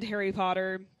recommend Harry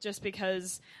Potter just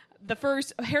because the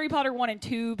first Harry Potter 1 and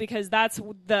 2, because that's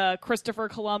the Christopher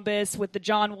Columbus with the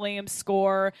John Williams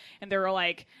score, and they're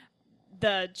like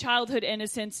the childhood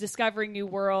innocence, discovering new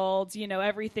worlds,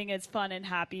 everything is fun and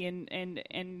happy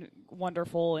and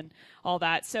wonderful and all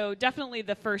that. So definitely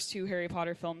the first 2 Harry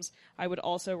Potter films I would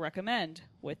also recommend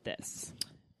with this.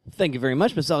 Thank you very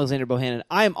much, Ms. Alexander Bohannon.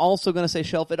 I am also going to say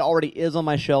shelf. It already is on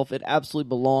my shelf. It absolutely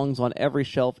belongs on every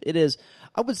shelf. It is,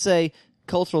 I would say,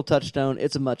 cultural touchstone.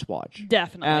 It's a must watch.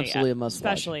 Definitely. Absolutely a must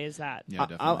Especially as that. Yeah,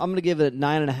 definitely. I'm going to give it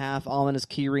 9.5 ominous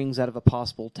key rings out of a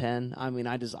possible 10. I mean,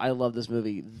 I love this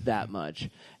movie that much.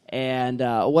 And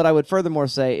what I would furthermore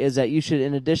say is that you should,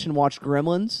 in addition, watch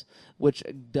Gremlins, which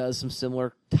does some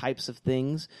similar types of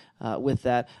things with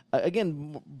that.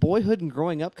 Again, boyhood and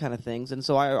growing up kind of things. And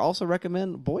so I also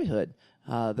recommend Boyhood,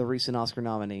 the recent Oscar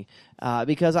nominee,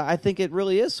 because I think it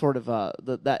really is sort of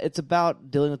that it's about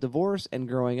dealing with divorce and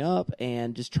growing up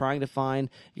and just trying to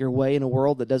find your way in a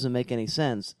world that doesn't make any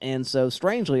sense. And so,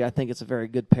 strangely, I think it's a very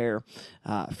good pair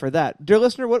for that. Dear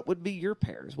listener, what would be your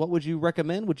pairs? What would you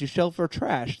recommend? Would you shelf or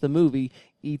trash the movie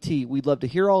E.T.? We'd love to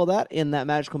hear all of that in that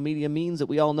magical media means that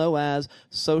we all know as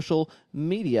social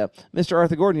media. Mr.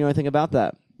 Arthur Gordon, you know anything about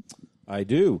that? I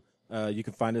do. You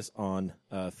can find us on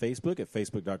Facebook at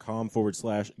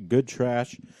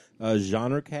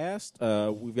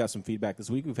facebook.com/goodtrash-genrecast. We've got some feedback this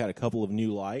week. We've had a couple of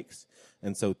new likes,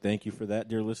 and so thank you for that,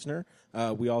 dear listener.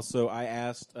 I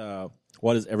asked,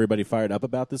 what is everybody fired up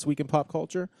about this week in pop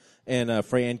culture? And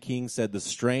Fran King said The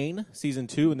Strain, Season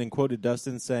 2, and then quoted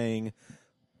Dustin saying,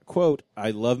 quote,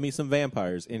 "I love me some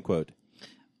vampires," end quote.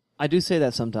 I do say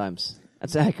that sometimes.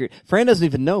 That's accurate. Fran doesn't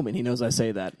even know me, and he knows I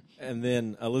say that. And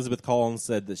then Elizabeth Collins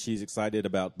said that she's excited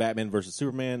about Batman vs.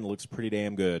 Superman. It looks pretty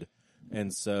damn good.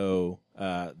 And so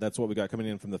that's what we got coming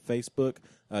in from the Facebook.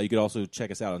 You could also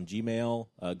check us out on Gmail,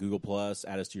 Google+,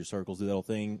 add us to your circles, do that whole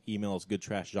thing. Email us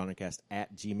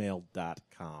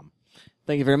goodtrashgenrecast@gmail.com.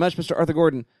 Thank you very much, Mr. Arthur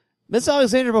Gordon. Miss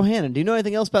Alexandra Bohannon, do you know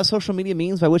anything else about social media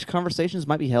means by which conversations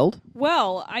might be held?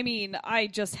 Well, I mean, I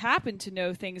just happen to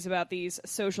know things about these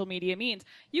social media means.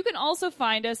 You can also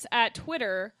find us at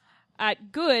Twitter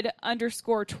at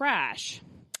good_trash.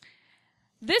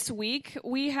 This week,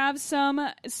 we have some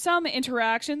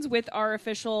interactions with our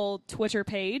official Twitter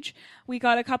page. We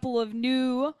got a couple of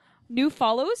new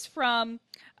follows from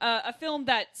a film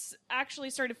that's actually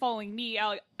started following me,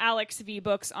 Alex V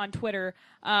Books, on Twitter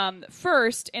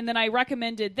first, and then I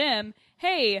recommended them,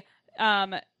 hey,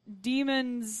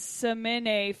 Demon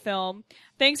Samine film.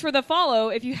 Thanks for the follow.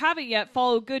 If you haven't yet,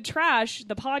 follow Good Trash,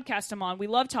 the podcast I'm on. We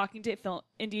love talking to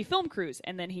indie film crews,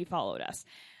 and then he followed us.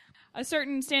 A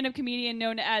certain stand-up comedian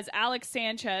known as Alex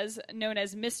Sanchez, known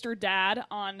as Mr. Dad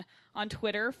on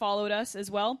Twitter, followed us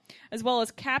as well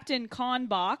as Captain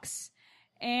Conbox.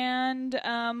 And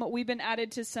we've been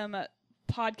added to some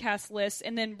podcast lists.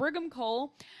 And then Brigham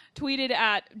Cole tweeted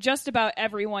at just about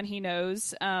everyone he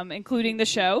knows, including the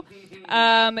show,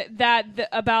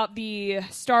 about the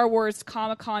Star Wars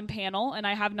Comic-Con panel. And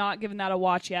I have not given that a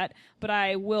watch yet, but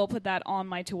I will put that on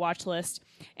my to-watch list.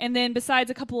 And then besides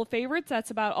a couple of favorites,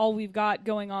 that's about all we've got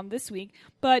going on this week.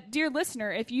 But dear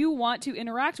listener, if you want to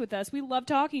interact with us, we love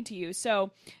talking to you.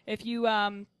 So if you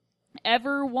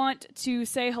ever want to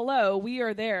say hello, we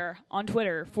are there on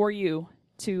Twitter for you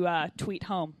to tweet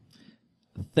home.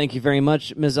 Thank you very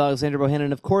much, Ms. Alexandra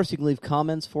Bohannon. Of course, you can leave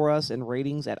comments for us and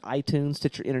ratings at iTunes,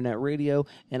 Stitcher Internet Radio,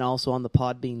 and also on the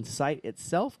Podbean site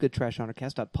itself,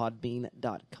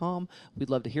 goodtrashgenrecast.podbean.com. We'd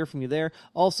love to hear from you there.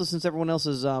 Also, since everyone else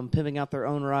is pimping out their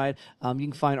own ride, you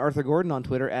can find Arthur Gordon on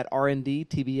Twitter at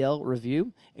RNDTBL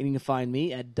Review, and you can find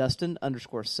me at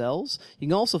Dustin_Sells. You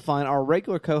can also find our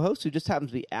regular co-host, who just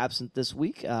happens to be absent this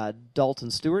week, Dalton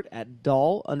Stewart, at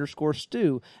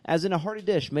Doll_Stew, as in a hearty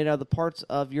dish made out of the parts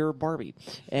of your Barbie.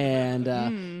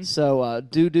 And so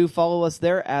do follow us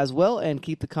there as well and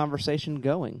keep the conversation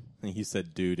going. He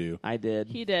said doo-doo. I did.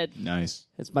 He did. Nice.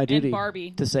 It's my duty And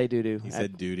Barbie. to say doo-doo. He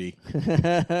said duty.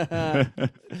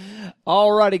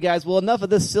 Alrighty, guys. Well, enough of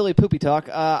this silly poopy talk.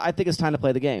 I think it's time to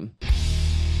play the game.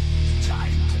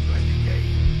 Time to play the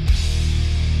game.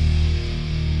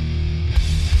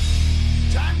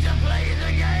 Time to play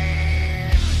the game.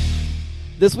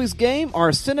 This week's game are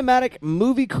cinematic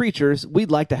movie creatures we'd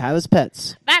like to have as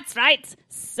pets. That's right.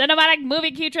 Cinematic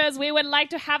movie creatures we would like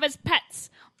to have as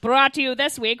pets. Brought to you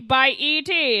this week by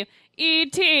E.T.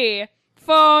 E.T.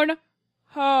 Phone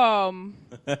Home.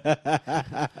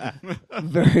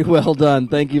 Very well done.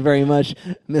 Thank you very much,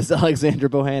 Miss Alexandra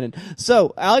Bohannon.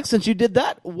 So, Alex, since you did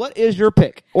that, what is your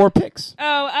pick or picks?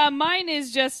 Mine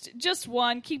is just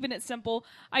one, keeping it simple.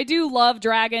 I do love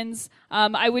dragons.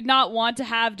 I would not want to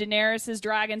have Daenerys'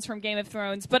 dragons from Game of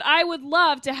Thrones, but I would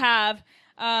love to have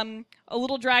a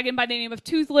little dragon by the name of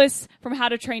Toothless from How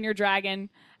to Train Your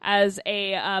Dragon as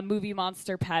a movie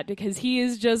monster pet, because he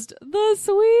is just the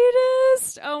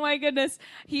sweetest. Oh my goodness.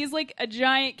 He's like a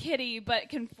giant kitty but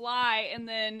can fly, and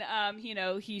then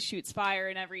he shoots fire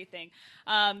and everything.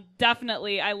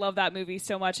 Definitely, I love that movie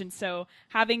so much, and so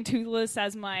having Toothless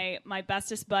as my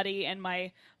bestest buddy and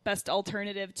my best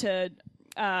alternative to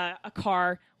a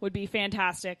car would be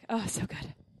fantastic. Oh, so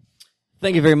good.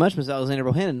 Thank you very much, Ms.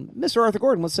 Alexandra Bohannon. Mr. Arthur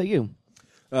Gordon, what say you?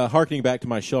 Harkening back to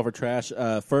my shelf of trash,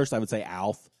 first I would say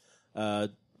Alf. I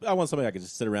want somebody I could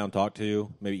just sit around and talk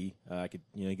to. Maybe I could,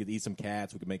 you could eat some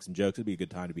cats. We could make some jokes. It'd be a good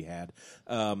time to be had.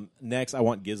 Next, I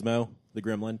want Gizmo, the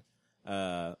gremlin.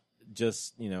 I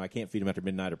can't feed him after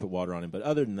midnight or put water on him. But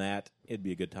other than that, it'd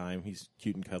be a good time. He's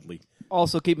cute and cuddly.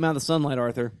 Also, keep him out of the sunlight,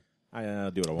 Arthur. I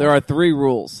do what I want. There are 3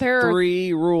 rules.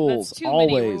 Three rules. That's too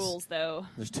always. many rules, though.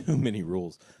 There's too many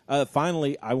rules.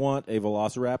 Finally, I want a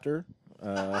velociraptor.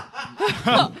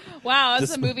 Wow,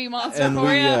 that's a movie monster and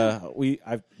for you.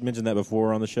 I've mentioned that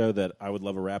before on the show that I would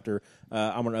love a raptor.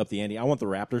 I'm gonna up the ante. I want the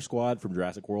Raptor Squad from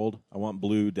Jurassic World. I want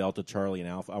Blue, Delta, Charlie, and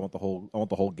Alpha. I want the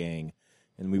whole gang,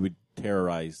 and we would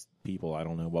terrorize people. I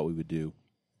don't know what we would do.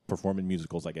 perform in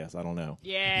musicals. I guess I don't know.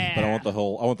 Yeah. But I want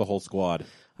the whole squad.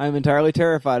 I'm entirely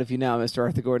terrified of you now, Mr.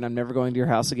 Arthur Gordon. I'm never going to your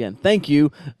house again. Thank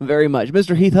you very much.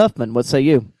 Mr. Heath Huffman, what say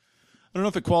you? I don't know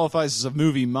if it qualifies as a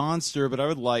movie monster, but I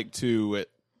would like to,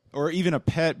 or even a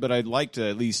pet, but I'd like to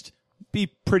at least be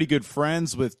pretty good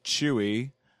friends with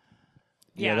Chewie.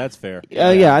 Yeah, that's fair.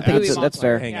 Yeah, I think that's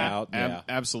fair. Hang out. Yeah.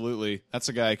 Absolutely. That's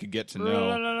a guy I could get to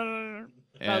know.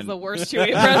 That was the worst Chewie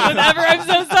impression ever. I'm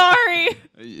so sorry.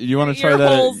 You want to try Ear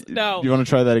that? holes, no. You want to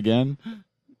try that again?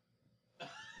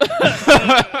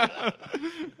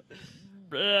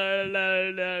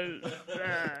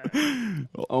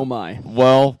 Oh my.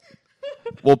 Well,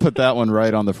 we'll put that one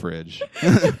right on the fridge.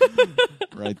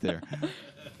 Right there.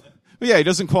 But yeah, he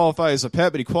doesn't qualify as a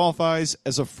pet, but he qualifies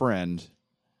as a friend.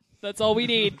 That's all we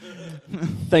need.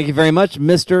 Thank you very much,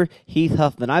 Mr. Heath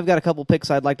Huffman. I've got a couple picks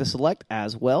I'd like to select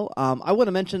as well. I want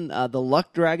to mention the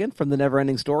Luck Dragon from The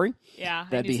Neverending Story. Yeah,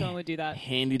 That'd I knew be someone would do that.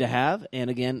 handy to have,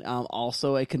 and again,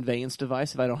 also a conveyance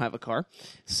device if I don't have a car.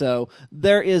 So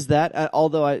there is that.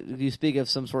 Although you speak of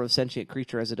some sort of sentient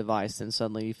creature as a device, then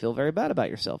suddenly you feel very bad about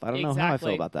yourself. I don't know how I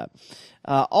feel about that.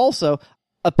 Also,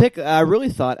 a pick I really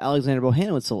thought Alexander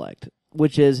Bohannon would select,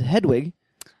 which is Hedwig.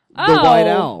 The White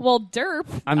Owl. Well, derp.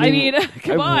 I I mean, mean,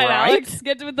 come on, right? Alex,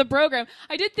 get with the program.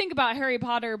 I did think about Harry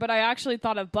Potter, but I actually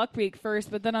thought of Buckbeak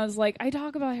first, but then I was like, I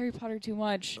talk about Harry Potter too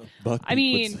much. Buckbeak I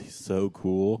mean, would be so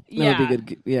cool. Yeah. That would be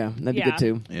good. Yeah, that'd be good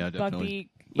too. Yeah, definitely.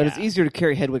 Buckbeak, But it's easier to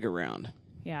carry Hedwig around.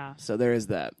 Yeah. So there is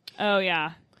that. Oh,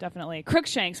 yeah, definitely.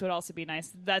 Crookshanks would also be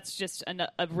nice. That's just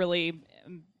a really,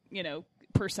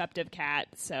 perceptive cat,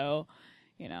 so,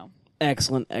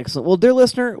 Excellent, excellent. Well, dear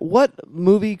listener, what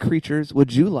movie creatures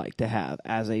would you like to have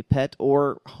as a pet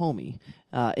or homie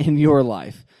in your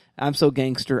life? I'm so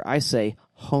gangster, I say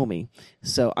homie.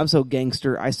 So I'm so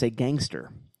gangster, I say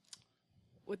gangster.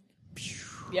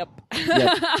 Yep.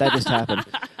 Yep, that just happened.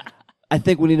 I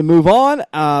think we need to move on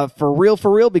for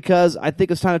real, because I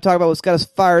think it's time to talk about what's got us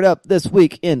fired up this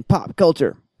week in pop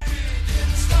culture.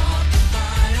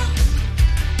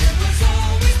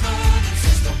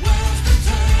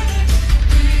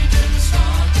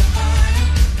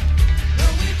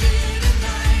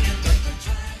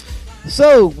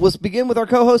 So, let's begin with our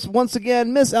co-host once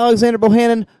again, Miss Alexander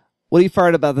Bohannon. What are you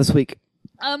fired about this week?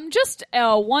 Just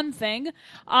one thing.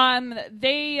 I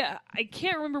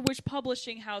can't remember which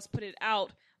publishing house put it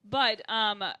out, but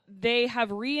they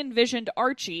have re-envisioned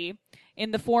Archie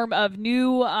in the form of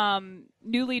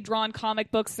newly drawn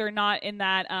comic books. They're not in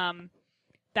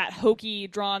that hokey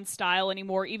drawn style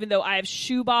anymore, even though I have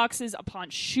shoeboxes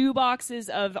upon shoeboxes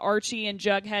of Archie and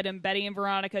Jughead and Betty and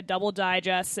Veronica double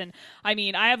digests, and I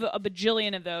mean, I have a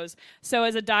bajillion of those. So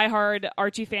as a diehard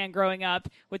Archie fan growing up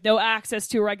with no access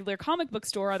to a regular comic book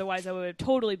store, otherwise I would have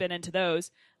totally been into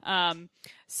those.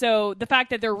 So the fact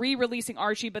that they're re-releasing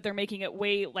Archie, but they're making it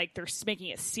they're making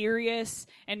it serious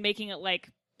and making it like,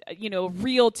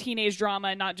 real teenage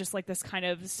drama, not just like this kind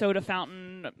of soda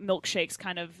fountain milkshakes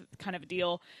kind of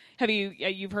deal. Have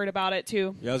you've heard about it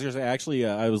too? Yeah, I was gonna say actually,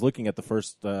 I was looking at the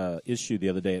first issue the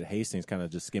other day at Hastings, kind of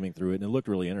just skimming through it, and it looked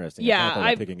really interesting. Yeah,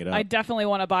 I picking it up. I definitely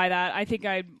want to buy that. I think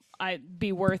I'd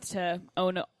be worth to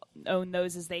own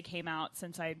those as they came out,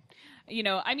 since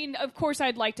of course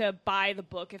I'd like to buy the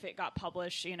book if it got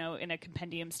published, in a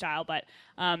compendium style, but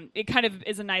it kind of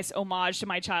is a nice homage to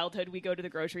my childhood. We go to the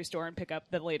grocery store and pick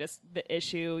up the latest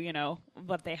issue,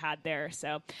 what they had there.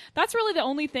 So that's really the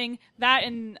only thing, that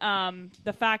and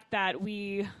the fact that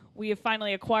we have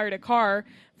finally acquired a car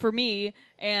for me,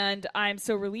 and I'm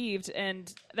so relieved.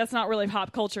 And that's not really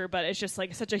pop culture, but it's just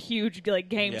like such a huge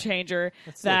game changer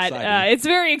that it's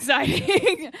very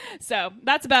exciting. So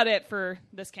that's about it for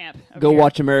this camp. Go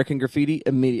watch American Graffiti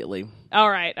immediately. All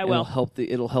right, I will.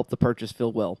 It'll help the purchase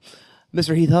feel well.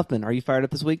 Mr. Heath Huffman, are you fired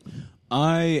up this week?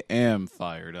 I am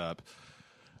fired up.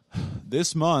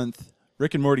 This month,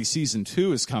 Rick and Morty Season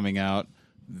 2 is coming out.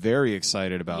 Very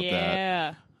excited about that.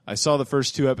 Yeah. I saw the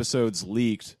first 2 episodes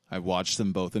leaked. I watched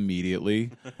them both immediately.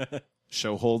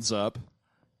 Show holds up.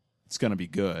 It's going to be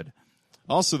good.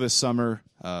 Also this summer,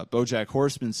 BoJack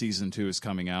Horseman Season 2 is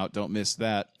coming out. Don't miss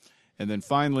that. And then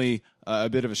finally, a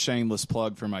bit of a shameless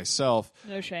plug for myself.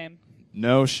 No shame.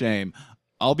 No shame.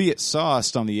 I'll be at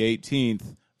Sauced on the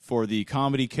 18th for the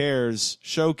Comedy Cares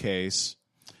Showcase.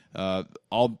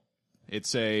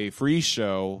 It's a free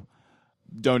show.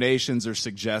 Donations are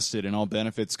suggested, and all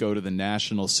benefits go to the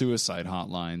National Suicide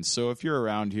Hotline. So if you're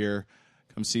around here,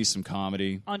 come see some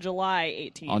comedy. On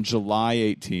July 18th. On July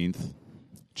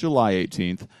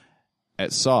 18th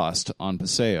at Sauced on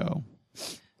Paseo.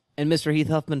 And Mr. Heath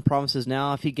Huffman promises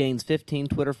now if he gains 15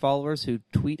 Twitter followers who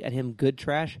tweet at him good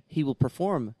trash, he will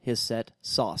perform his set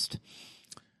Sauced.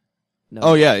 No.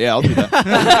 Oh yeah, I'll do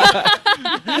that.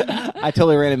 I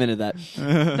totally ran him into that.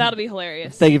 That'll be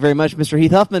hilarious. Thank you very much, Mr.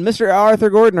 Heath Huffman. Mr. Arthur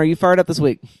Gordon, are you fired up this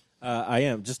week? I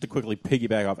am. Just to quickly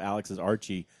piggyback off Alex's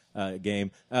Archie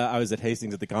game, I was at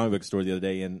Hastings at the comic book store the other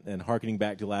day, and hearkening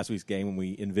back to last week's game when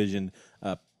we envisioned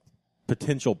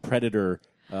potential Predator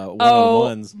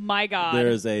one-on-ones. Oh my God! There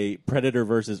is a Predator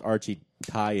versus Archie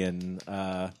tie-in.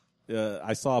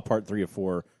 I saw part 3 of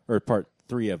 4, or part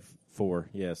 3 of 4.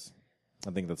 Yes,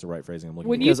 I think that's the right phrasing I'm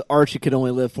looking for. Because Archie could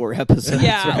only live 4 episodes.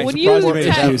 Yeah, right? when you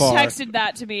texted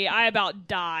that to me, I about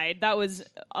died. That was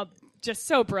just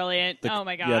so brilliant. Oh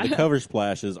my God! Yeah, the cover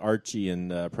splash is Archie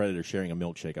and Predator sharing a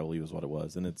milkshake, I believe is what it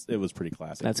was, and it was pretty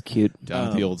classic. That's cute.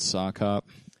 Down the old sock hop.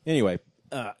 Anyway,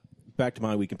 back to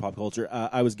my week in pop culture.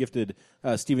 I was gifted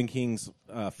Stephen King's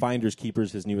Finders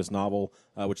Keepers, his newest novel,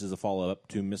 which is a follow-up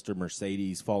to Mr.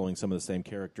 Mercedes, following some of the same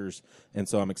characters, and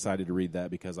so I'm excited to read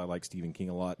that because I like Stephen King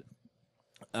a lot.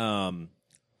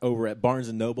 Over at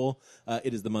Barnes & Noble,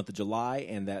 it is the month of July,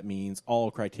 and that means all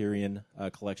Criterion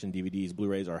Collection DVDs,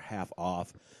 Blu-rays are half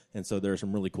off, and so there are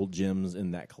some really cool gems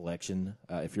in that collection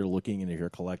if you're looking and if you're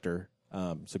a collector.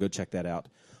 So go check that out.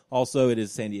 Also, it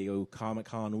is San Diego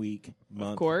Comic-Con week,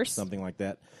 month, of course, something like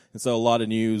that. And so a lot of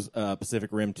news. Pacific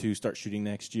Rim 2 starts shooting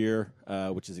next year,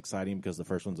 which is exciting because the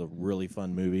first one's a really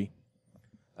fun movie.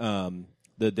 The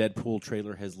Deadpool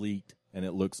trailer has leaked, and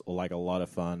it looks like a lot of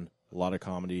fun, a lot of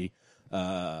comedy.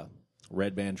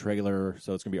 Red Band trailer,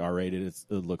 so it's going to be R-rated.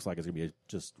 It looks like it's going to be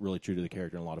just really true to the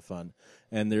character and a lot of fun.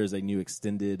 And there's a new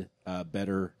extended,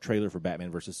 better trailer for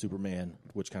Batman vs. Superman,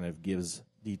 which kind of gives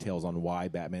details on why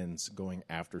Batman's going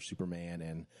after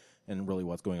Superman and really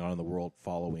what's going on in the world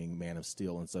following Man of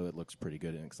Steel. And so it looks pretty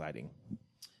good and exciting.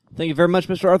 Thank you very much,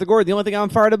 Mr. Arthur Gordon. The only thing I'm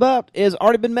fired about is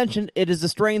already been mentioned. It is The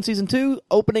Strain Season 2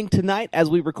 opening tonight as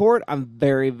we record. I'm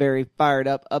very, very fired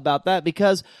up about that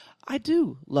because I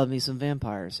do love me some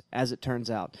vampires, as it turns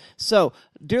out. So,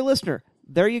 dear listener,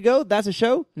 there you go. That's a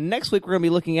show. Next week, we're going to be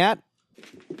looking at...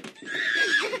 What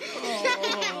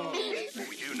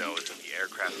we do know is that the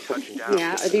aircraft touched down.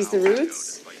 Yeah, are these the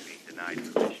roots?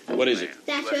 What is it?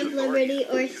 Statue of Liberty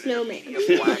or snowman?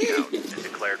 Blackout and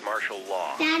declared martial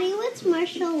law. Daddy, what's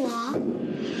martial law?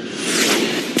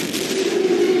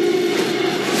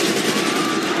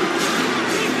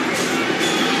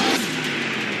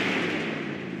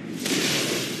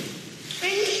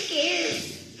 I'm scared.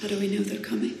 How do we know they're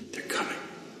coming? They're coming.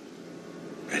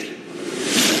 Ready?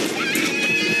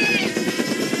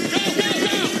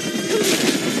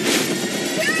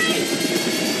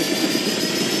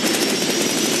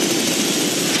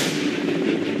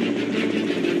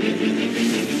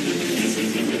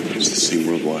 Is this thing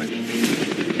worldwide?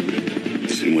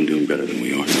 Is anyone doing better than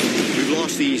we are? We've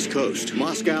lost the East Coast.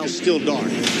 Moscow's still dark.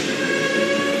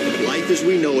 Life as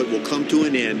we know it will come to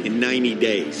an end in 90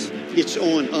 days. It's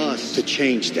on us to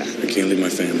change that. I can't leave my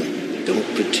family.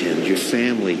 Don't pretend your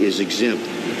family is exempt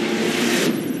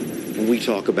when we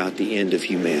talk about the end of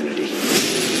humanity.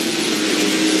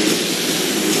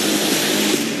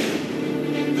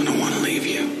 I don't want to leave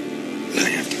you, but I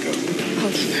have to go.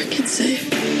 I'll keep our kids safe.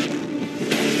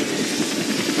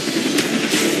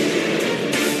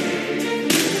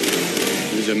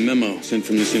 There's a memo sent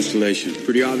from this installation.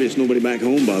 Pretty obvious nobody back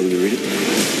home bothered to read it.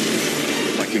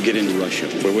 If I could get into Russia,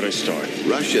 where would I start?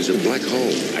 Russia's a black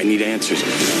hole. I need answers.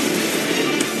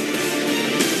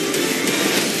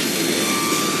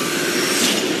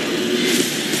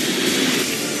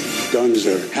 Guns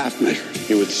are half measure.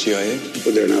 You with the CIA?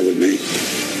 But they're not with me.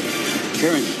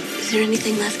 Karen. Is there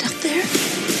anything left out there?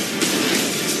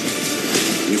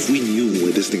 And if we knew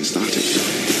where this thing started,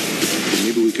 then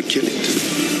maybe we could kill it.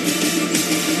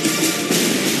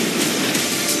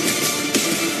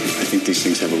 I think these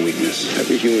things have a weakness.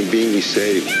 Every human being we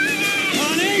save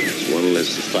is one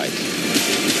less to fight.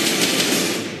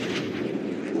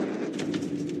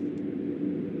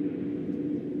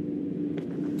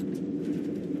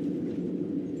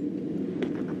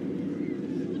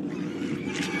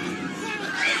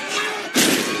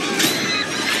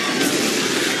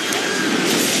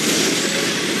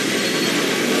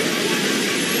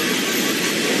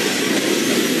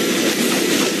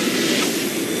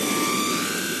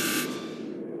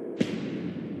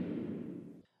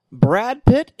 Brad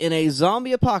Pitt in a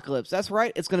zombie apocalypse. That's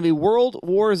right. It's going to be World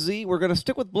War Z. We're going to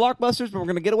stick with blockbusters, but we're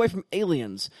going to get away from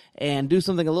aliens and do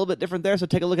something a little bit different there. So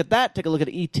take a look at that. Take a look at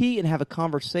E.T. and have a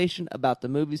conversation about the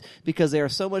movies because they are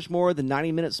so much more than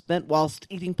 90 minutes spent whilst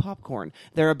eating popcorn.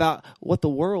 They're about what the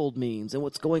world means and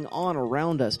what's going on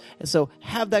around us. And so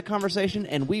have that conversation,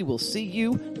 and we will see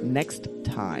you next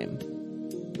time.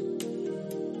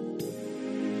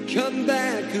 Come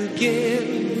back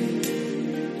again.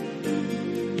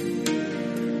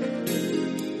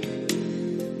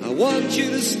 want you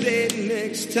to stay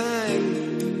next time.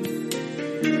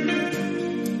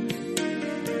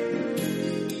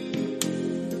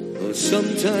 Oh,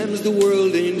 sometimes the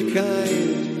world ain't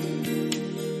kind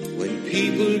when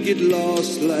people get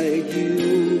lost like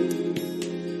you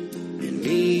and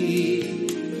me.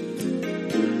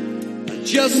 I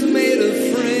just made a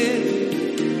friend.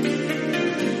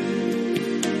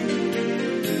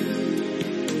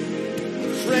 A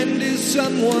friend is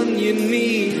someone you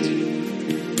need.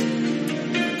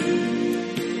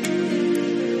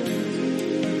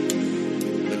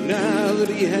 Now that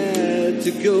he had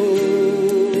to go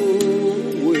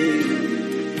away,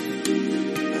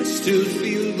 I still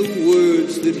feel the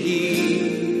words that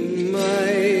he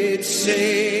might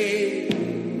say.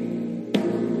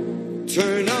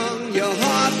 Turn on your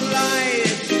heart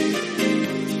light,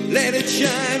 let it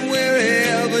shine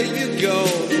wherever you go.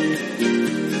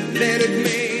 Let it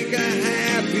make a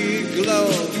happy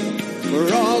glow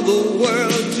for all the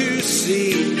world to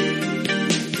see.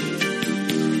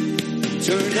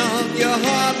 Turn on your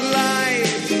heart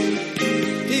light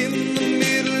in the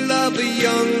middle of a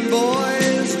young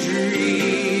boy's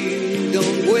dream.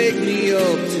 Don't wake me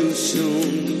up too soon.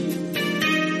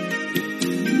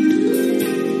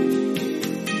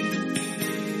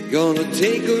 Gonna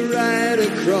take a ride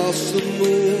across the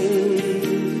moon,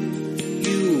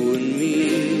 you and me.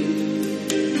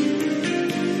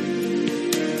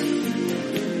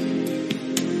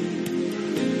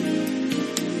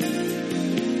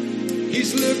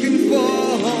 He's looking for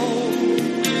home.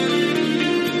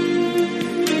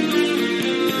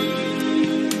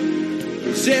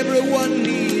 Cause everyone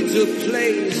needs a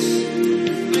place.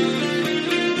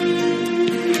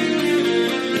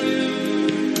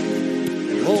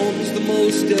 And home's the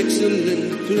most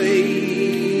excellent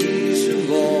place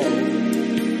of all.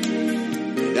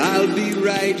 And I'll be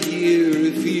right here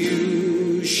if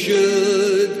you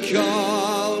should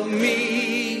call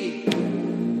me.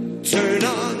 Turn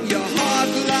on your heart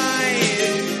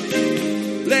light,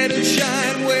 let it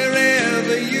shine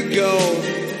wherever you go.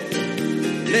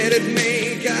 Let it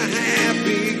make a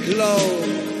happy glow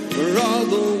for all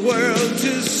the world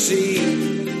to see.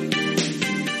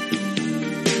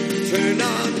 Turn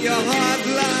on your heart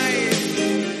light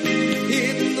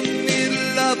in the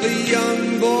middle of a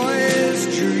young boy's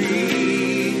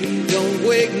dream. Don't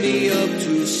wake me up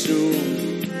too soon.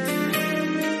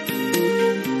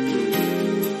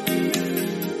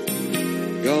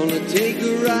 Gonna take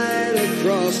a ride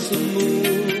across the moon.